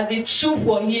served as a tool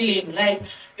for healing. Like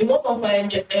in one of my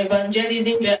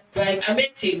evangelism, I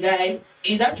met a guy,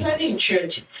 he's actually in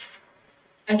church.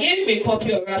 I gave him a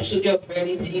copy of Rhapsody of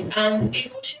Reality, and he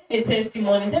was sharing a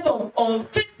testimony. He said on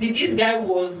firstly, this guy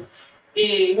was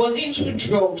into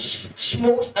drugs,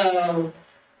 smoked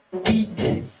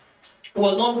weed,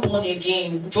 was not born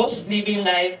again, just living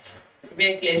life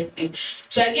recklessly.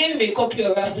 So I gave him a copy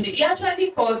of Rhapsody. He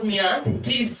actually called me and,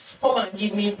 please come and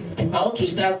give me this book. I want to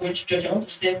start going to church. I want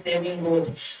to start serving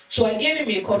God. So I gave him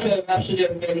a copy of Rhapsody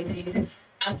of Reality.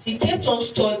 As he kept on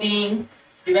studying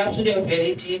the Rhapsody of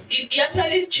Reality, he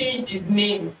actually changed his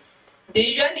name. They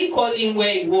usually call him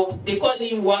where he works. They call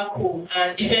him Wako.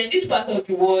 And if you're in this part of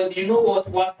the world, you know what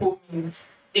Wako means.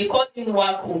 They call him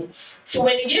Wako. So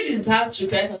when he gave his heart to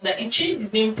Christ, he changed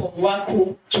his name from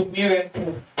Wako to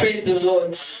Miracle. Praise the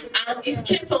Lord. And he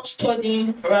kept on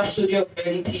studying Rhapsody of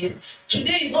Reality.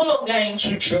 Today he's no longer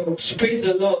into drugs. Praise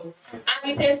the Lord. And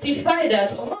he testified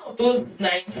that on one of those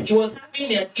nights, he was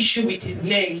having an issue with his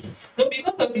leg. No,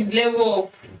 because of his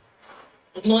level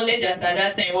of knowledge at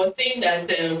that time, was saying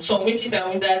that some witches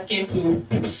and wizards came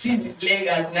to seize his leg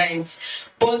at night.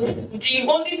 But the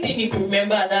only thing he could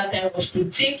remember at that time was to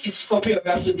take his copy of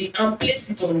Rhapsody and place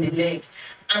it on the leg.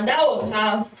 And that was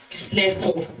how he slept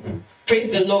off.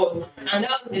 Praise the Lord. And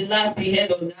that was the last he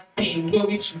heard of that pain.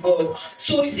 Glory to God.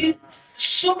 So you see,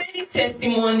 so many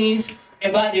testimonies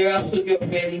about the Rhapsody of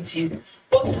Realities.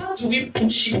 But how do we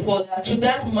push it further to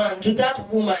that man, to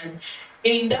that woman,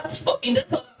 in that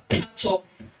other part of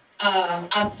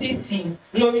our city?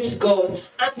 Glory to God.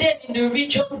 And then in the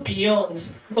region beyond,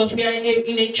 because we are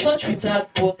in a church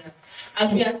without border.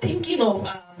 As we are thinking of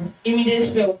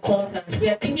immediate sphere of contact, we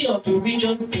are thinking of the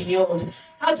region beyond.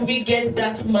 How do we get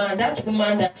that man, that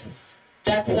woman that's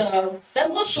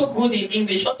not so good in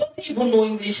English or doesn't even know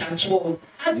English at all?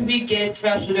 How do we get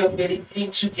Rhapsody of Fairy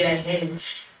into their head?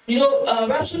 You know,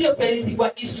 Rhapsody of Fairy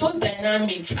is so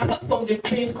dynamic. Apart from the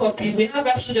print copy, we have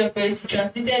Rhapsody of Fairy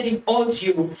translated in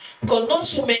audio because not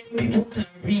so many people can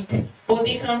read, but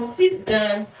they can sit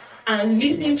down and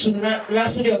listen to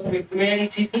Rhapsody of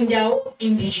Reality in their own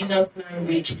indigenous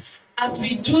language. As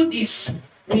we do this,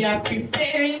 we are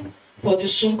preparing for the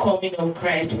soon coming of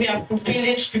Christ. We are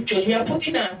fulfilling scriptures. We are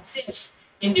putting ourselves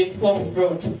in the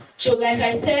forefront. So, like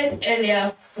I said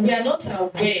earlier, we are not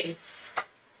aware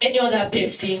any other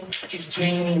person is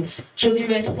doing it. So the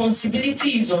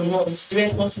responsibility is on us. The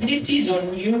responsibility is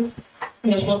on you.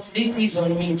 The responsibility is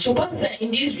on me. So, Pastor,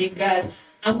 in this regard,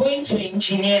 I'm going to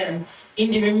engineer in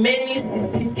the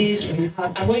remaining 60 days we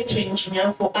have. I'm going to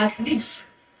engineer for at least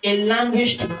a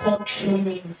language to come through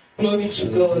me. Glory to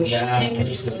God. Yeah,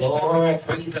 praise the Lord,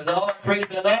 praise the Lord, praise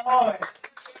the Lord.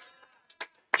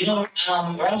 You know,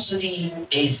 Rhapsody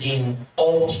is in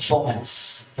all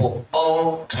formats for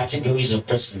all categories of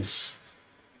persons.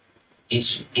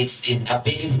 It's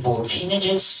available for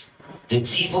teenagers, the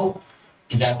TiVo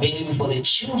is available for the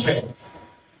children.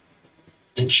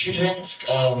 The children's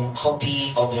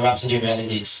copy of the Rhapsody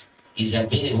Realities is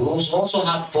available. We also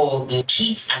have for the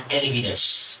kids and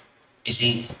elevators. You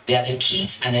see, they are the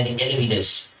kids and then the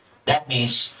elevators. That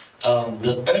means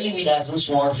the early readers, those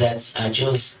ones that are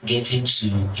just getting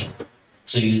to,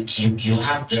 so you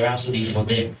have the Rhapsody for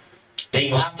them. Then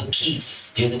you have the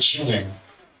kids, they're the children.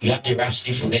 You have the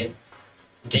Rhapsody for them.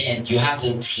 Then you have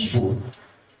the TiVo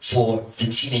for the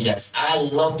teenagers. I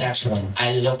love that one.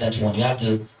 I love that one. You have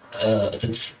the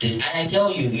and I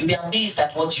tell you, you'll be amazed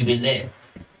at what you will learn.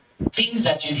 Things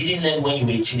that you didn't learn when you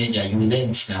were a teenager, you will learn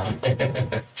it now.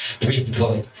 Praise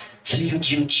God. So you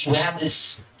have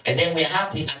this, and then we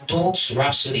have the adult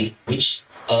Rhapsody, which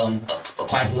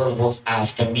quite a lot of us are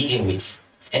familiar with.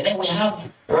 And then we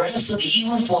have Rhapsody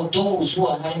even for those who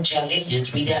are having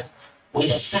challenges with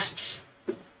the SAT.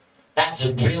 That's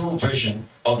the real version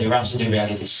of the Rhapsody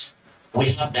Realities.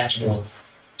 We have that one.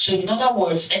 So in other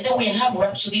words, and then we have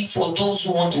Rhapsody for those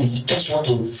who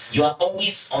you are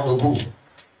always on the go.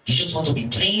 You just want to be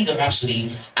playing the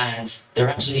Rhapsody, and the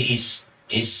Rhapsody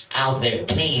is out there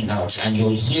playing out, and you're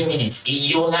hearing it in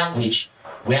your language.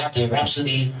 We have the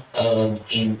Rhapsody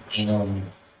in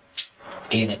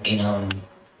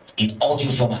audio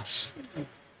formats.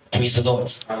 Praise the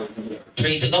Lord.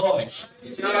 Praise the Lord.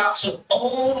 So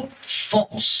all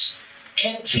forms,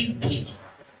 every way,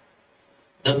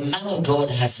 the man of God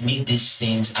has made these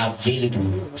things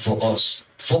available for us,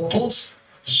 for both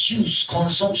use,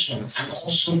 consumption, and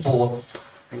also for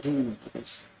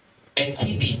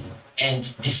equipping and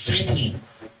discipling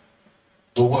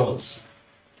the world.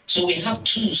 So we have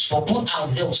tools for both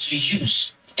ourselves to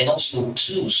use and also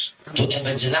tools to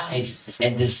evangelize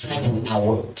and disciple our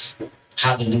world.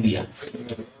 Hallelujah.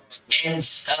 And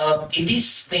in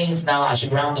these things now, as we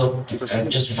round up,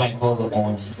 just before I call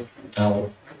on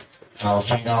our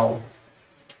final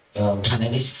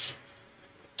panelists,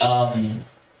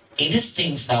 in these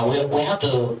things now, we have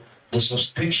the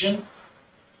subscription,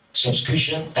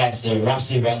 that's the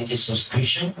Rhapsody Reality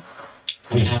subscription.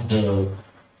 We have the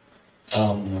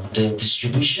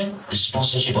distribution, the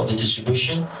sponsorship of the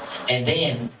distribution, and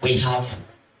then we have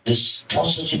the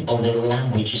sponsorship of the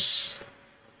languages.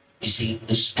 You see,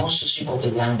 the sponsorship of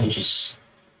the languages.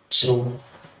 So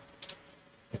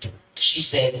she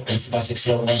said, Pastor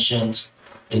Excel mentioned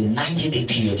the 90-day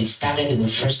period. It started on the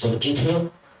 1st of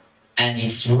April and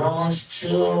it runs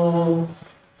till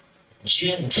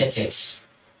June 30th.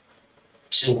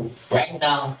 So right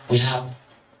now we have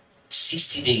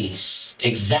 60 days,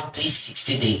 exactly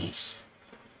 60 days.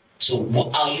 So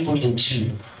what are you going to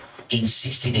do in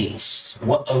 60 days?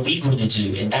 What are we going to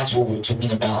do? And that's what we're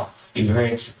talking about. You've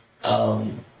heard,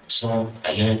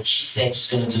 she said she's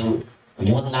going to do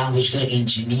one language, going to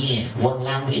engineer one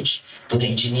language, going to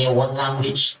engineer one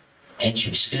language, and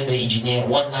she's going to engineer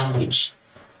one language.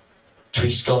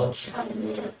 Praise God.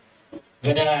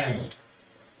 Brother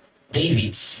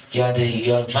David,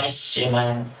 you're vice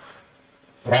chairman,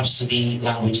 Rhapsody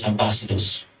Language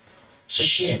Ambassadors. So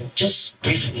share, just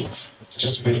briefly.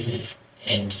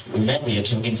 And remember, you're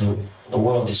talking to the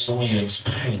world. There's so many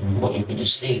inspiring what you're going to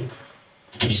say.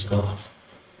 Praise God.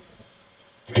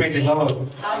 Praise the Lord.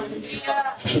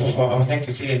 First of all, I would like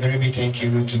to say a very big thank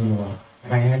you to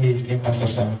my highly esteemed Pastor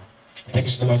Sam. Thank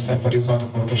you so much, Sam, for this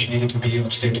wonderful opportunity to be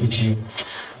on stage with you.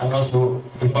 And also,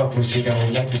 before I proceed, I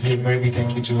would like to say a very big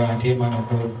thank you to our dear man of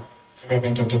God,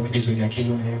 Reverend Dr. Biliso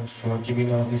Yakilone, for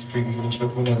giving us this privilege, for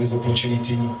giving us this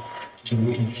opportunity to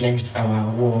influence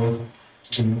our world,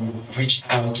 to reach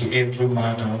out to every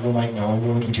man and woman in our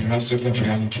world with the rhapsody of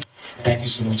reality. Thank you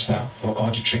so much, sir, for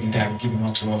all the training that you've given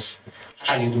unto us.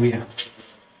 Hallelujah.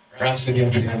 Rhapsody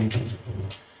of reality.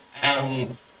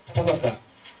 Pastor,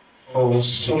 for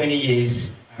so many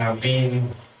years, I've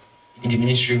been in the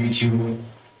ministry with you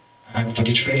and for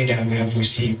the training that we have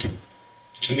received.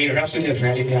 To me, Rhapsody of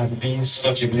Reality has been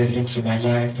such a blessing to my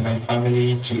life, to my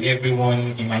family, to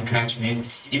everyone in my catchment,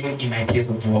 even in my place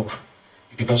of work.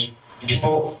 Because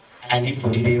before I leave for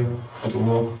the day of the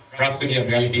work, Rhapsody of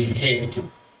Reality helped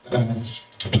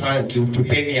to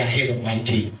prepare me ahead of my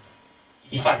day.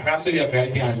 In fact, Rhapsody of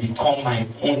Reality has become my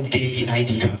own daily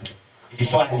ID card.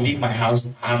 Before I leave my house,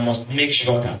 I must make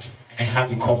sure that I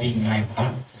have a copy in my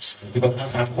bag. Because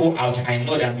as I go out, I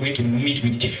know that I'm going to meet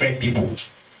with different people.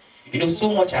 You know,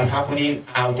 so much is happening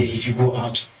out there if you go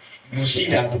out. You see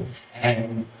that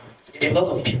a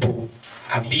lot of people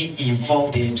are being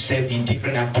involved themselves in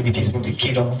different activities from the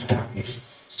kingdom of darkness.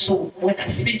 So when I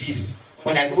see this,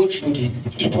 when I go through this,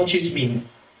 it touches me.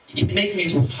 It makes me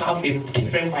to have a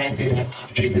different mindset that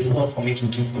there is a lot for me to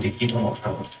do for the kingdom of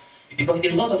God. Because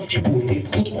a lot of people, they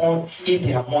put on in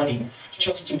their money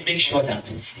just to make sure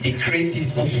that they create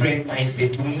this different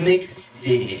mindset to make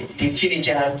the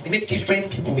teenagers, to make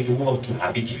different people in the world to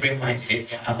have a different mindset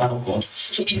about God.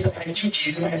 So it's my duty,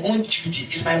 it's my own duty,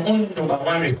 it's my own number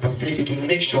one responsibility to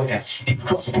make sure that the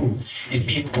gospel is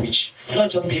being preached. Not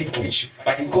just being preached,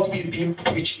 but the gospel is being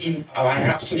preached in our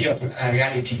rhapsody of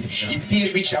reality. It's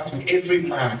being reached out to every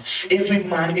man, every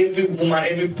woman,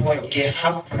 every boy or girl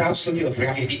have rhapsody of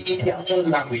reality in their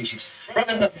own languages.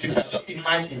 Brothers and sisters, just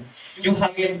imagine you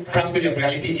having rhapsody of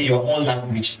reality in your own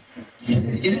language.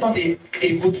 Is it not a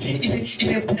good thing? It's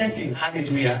a blessing.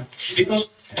 Hallelujah. Because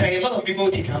there are a lot of people,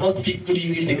 they cannot speak good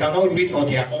English, they cannot read on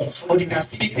their own, or they can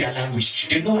speak their language.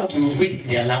 They know how to read in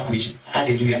their language.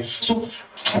 Hallelujah. So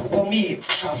for me,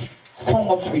 I have come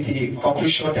up with a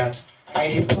conclusion that by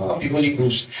the power of the Holy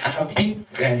Ghost, I have been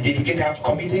dedicated, I have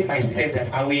committed myself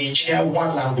that I will share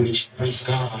one language. Praise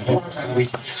God. One language.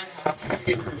 I have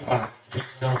started so far.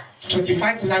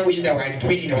 25 languages that we're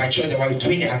doing in our church, that we're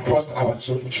doing across our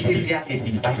zone, is a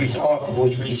reality that we talk about.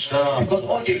 Because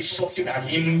all the resources are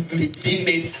being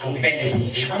made available.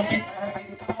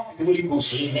 And the Holy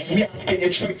Ghost, we are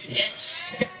penetrating.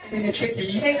 Yes.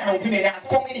 Penetrating. Men and women are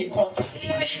coming in contact.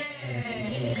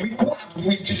 We go out,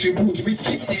 we distribute, we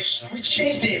keep this, we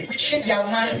change them, we change their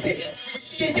mindset,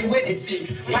 we change the way they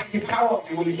think by the power of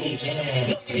the Holy Ghost.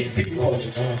 Nothing is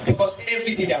difficult because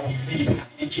everything that we need has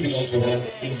been given unto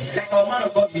us. Like our man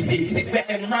of God is saying, we are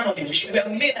a man on a mission, we are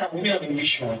men and women on a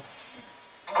mission.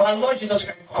 Our Lord Jesus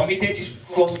Christ committed this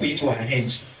gospel into our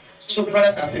hands. So,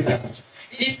 brothers and sisters,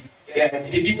 if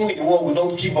the people in the world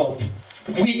will not give up,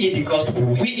 we in the gospel,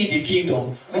 we in the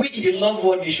kingdom, we in the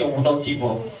Loveworld nation will not give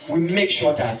up. We make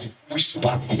sure that we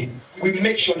supersede. We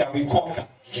make sure that we conquer.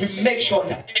 We make sure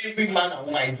that every man and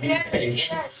woman is being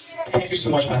saved. Thank you so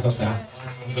much, Pastor Sir.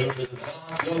 Glory to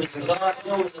God, glory to God,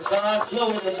 glory to God,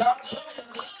 glory to God.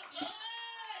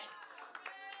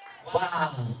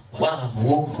 Wow,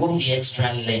 we'll go the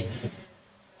extra length.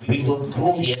 We will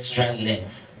go the extra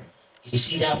length. You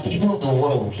see, there are people in the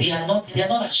world, they are not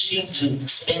ashamed to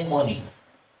spend money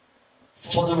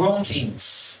for the wrong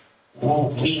things.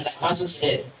 We, like Pastor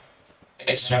said,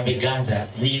 extravaganza,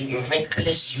 the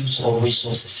reckless use of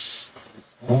resources.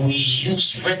 We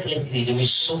use recklessly the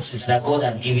resources that God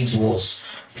has given to us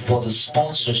for the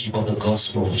sponsorship of the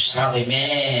gospel. Shout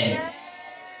amen.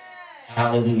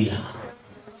 Hallelujah.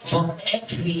 From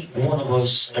every one of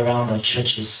us around our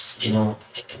churches, you know,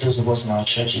 those of us in our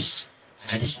churches,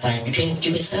 at this time, you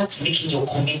can start making your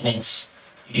commitments.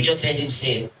 You just heard him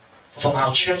say, from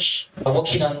our church, we're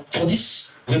working on, for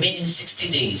this remaining 60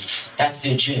 days, that's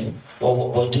till June,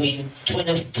 we're doing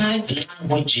 25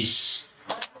 languages.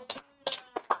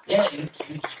 Yeah,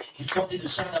 it's something to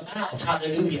shout about.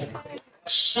 Hallelujah.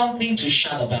 Something to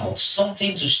shout about.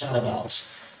 Something to shout about.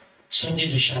 Something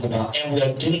to shout about. And we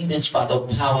are doing this by the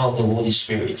power of the Holy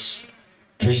Spirit.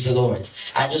 Praise the Lord.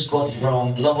 I just got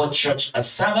from Loveworld Church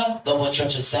Asaba,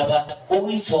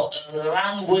 going for a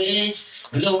language.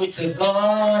 Glory to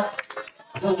God.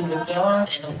 Glory to God.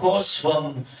 And of course,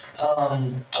 from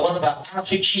one of our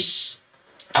outreaches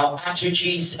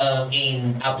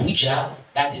in Abuja,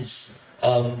 that is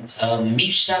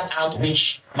Misha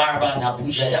Outreach, Maraban,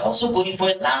 Abuja. They're also going for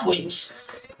a language.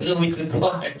 Glory to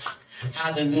God.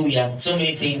 Hallelujah. So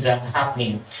many things are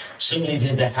happening. So many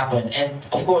things that happen. And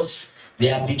of course, they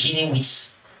are beginning with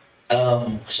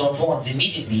some funds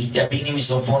immediately. They are beginning with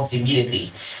some funds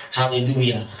immediately.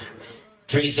 Hallelujah.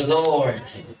 Praise the Lord.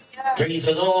 Praise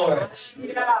the Lord.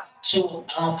 So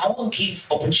I want to give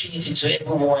opportunity to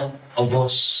every one of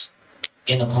us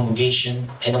in the congregation,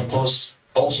 and of course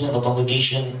also in the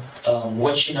congregation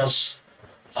watching us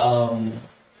um,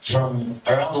 from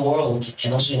around the world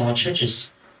and also in our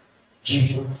churches. Give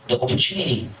you the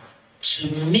opportunity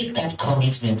to make that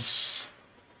commitment.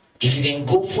 If you can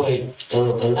go for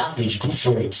a language, go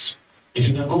for it. If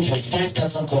you can go for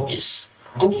 5,000 copies,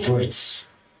 go for it.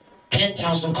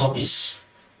 10,000 copies,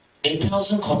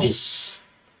 8,000 copies.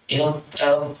 You know,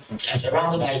 as a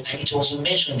roundabout, I need to also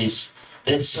mention this.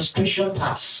 The subscription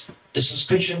part, it's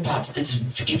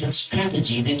a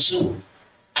strategy, it's a tool.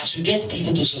 As you get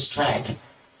people to subscribe,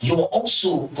 you're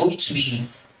also going to be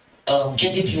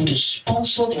getting people to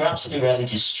sponsor their absolute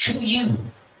realities through you.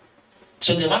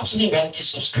 So the absolute reality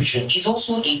subscription is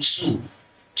also a tool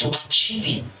to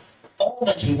achieving all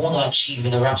that we want to achieve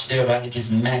in the absolute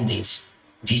realities mandate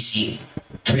this year.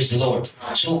 Praise the Lord.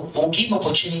 So we'll give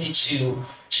opportunity to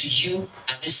you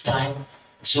at this time.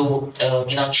 So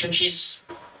in our churches,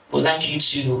 we'd like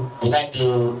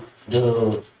the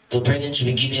brethren to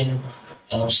be given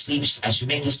sleeps as you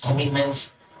make this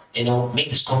commitment. You know, make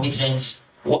this commitment.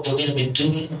 What we're going to be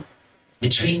doing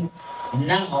between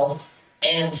now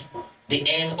and the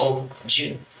end of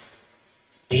June.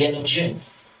 The end of June.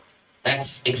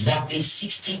 That's exactly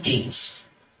 60 days.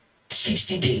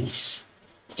 60 days.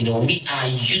 You know, we are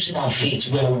using our faith.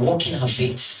 We are walking our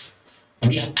faith.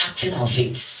 We are acting our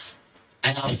faith.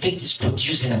 And our faith is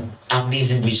producing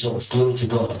amazing results. Glory to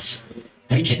God.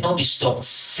 We cannot be stopped.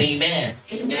 Say amen.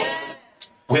 Amen.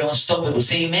 We're unstoppable.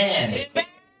 Say amen. Amen.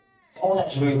 All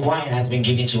that we require has been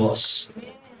given to us.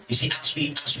 You see, as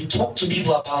we talk to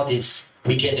people about this,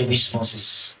 we get the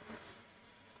responses.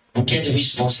 We get the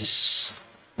responses.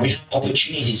 We have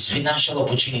opportunities, financial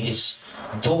opportunities.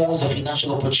 Doors of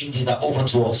financial opportunities are open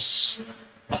to us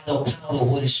by the power of the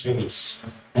Holy Spirit.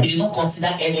 We do not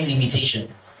consider any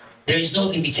limitation. There is no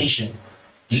limitation.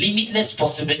 Limitless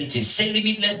possibilities. Say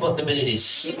limitless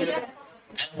possibilities.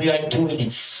 And we are doing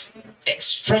it.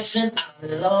 Expressing our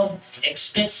love,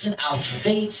 expressing our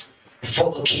faith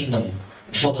for the kingdom.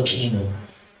 For the kingdom.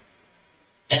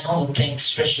 And I want to thank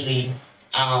especially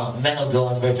our man of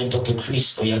God, Reverend Dr.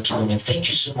 Chris Oyakilome. Thank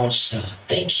you so much, sir.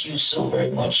 Thank you so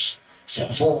very much,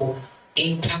 sir, for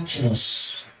impacting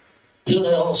us. Look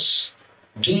at us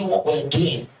doing what we're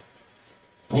doing.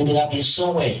 We could have been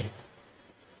somewhere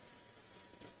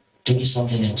doing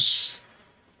something else.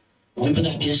 We could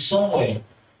have been somewhere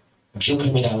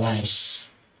joking with our lives.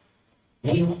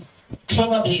 We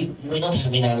probably may not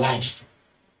have been alive,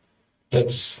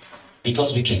 but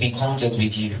because we came in contact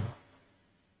with you,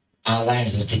 our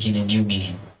lives have taken a new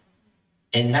meaning.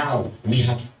 And now we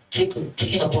have taken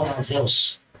upon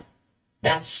ourselves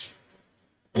that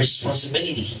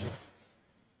responsibility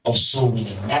of soul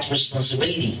winning, that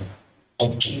responsibility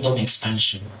of kingdom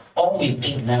expansion. All we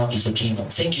think now is the kingdom.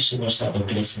 Thank you so much, sir, for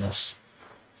blessing us,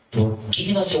 for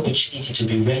giving us the opportunity to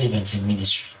be relevant in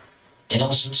ministry. And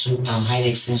also to our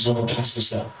highly esteemed son of Pastor,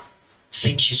 sir.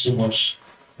 Thank you so much,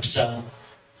 sir,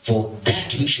 for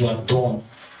that which you have done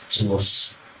to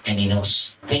us and in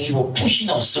us. Thank you for pushing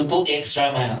us to go the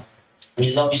extra mile.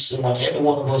 We love you so much. Every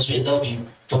one of us, we love you.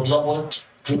 From Loveworld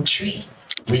Group 3,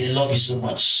 we love you so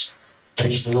much.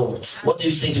 Praise the Lord. What do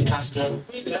you say to Pastor?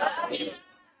 We love you.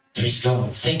 Praise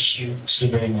God. Thank you so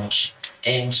very much.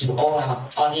 And to all our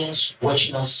audience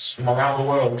watching us from around the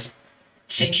world,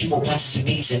 thank you for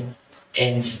participating.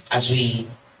 And as we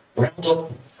round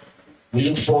up, we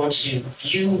look forward to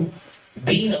you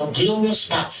being a glorious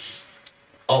part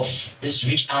of this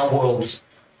rich our world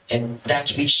and that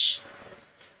which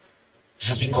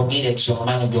has been committed to our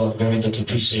man of God, Reverend Dr.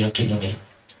 Chris Oyakilome.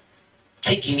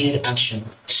 Take immediate action.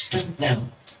 Start now.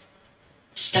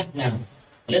 Start now.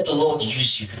 Let the Lord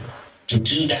use you to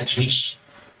do that which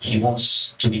He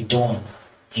wants to be done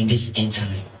in this end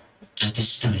time, at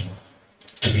this time.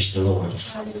 Praise the Lord.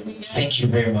 Thank you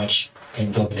very much,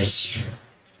 and God bless you.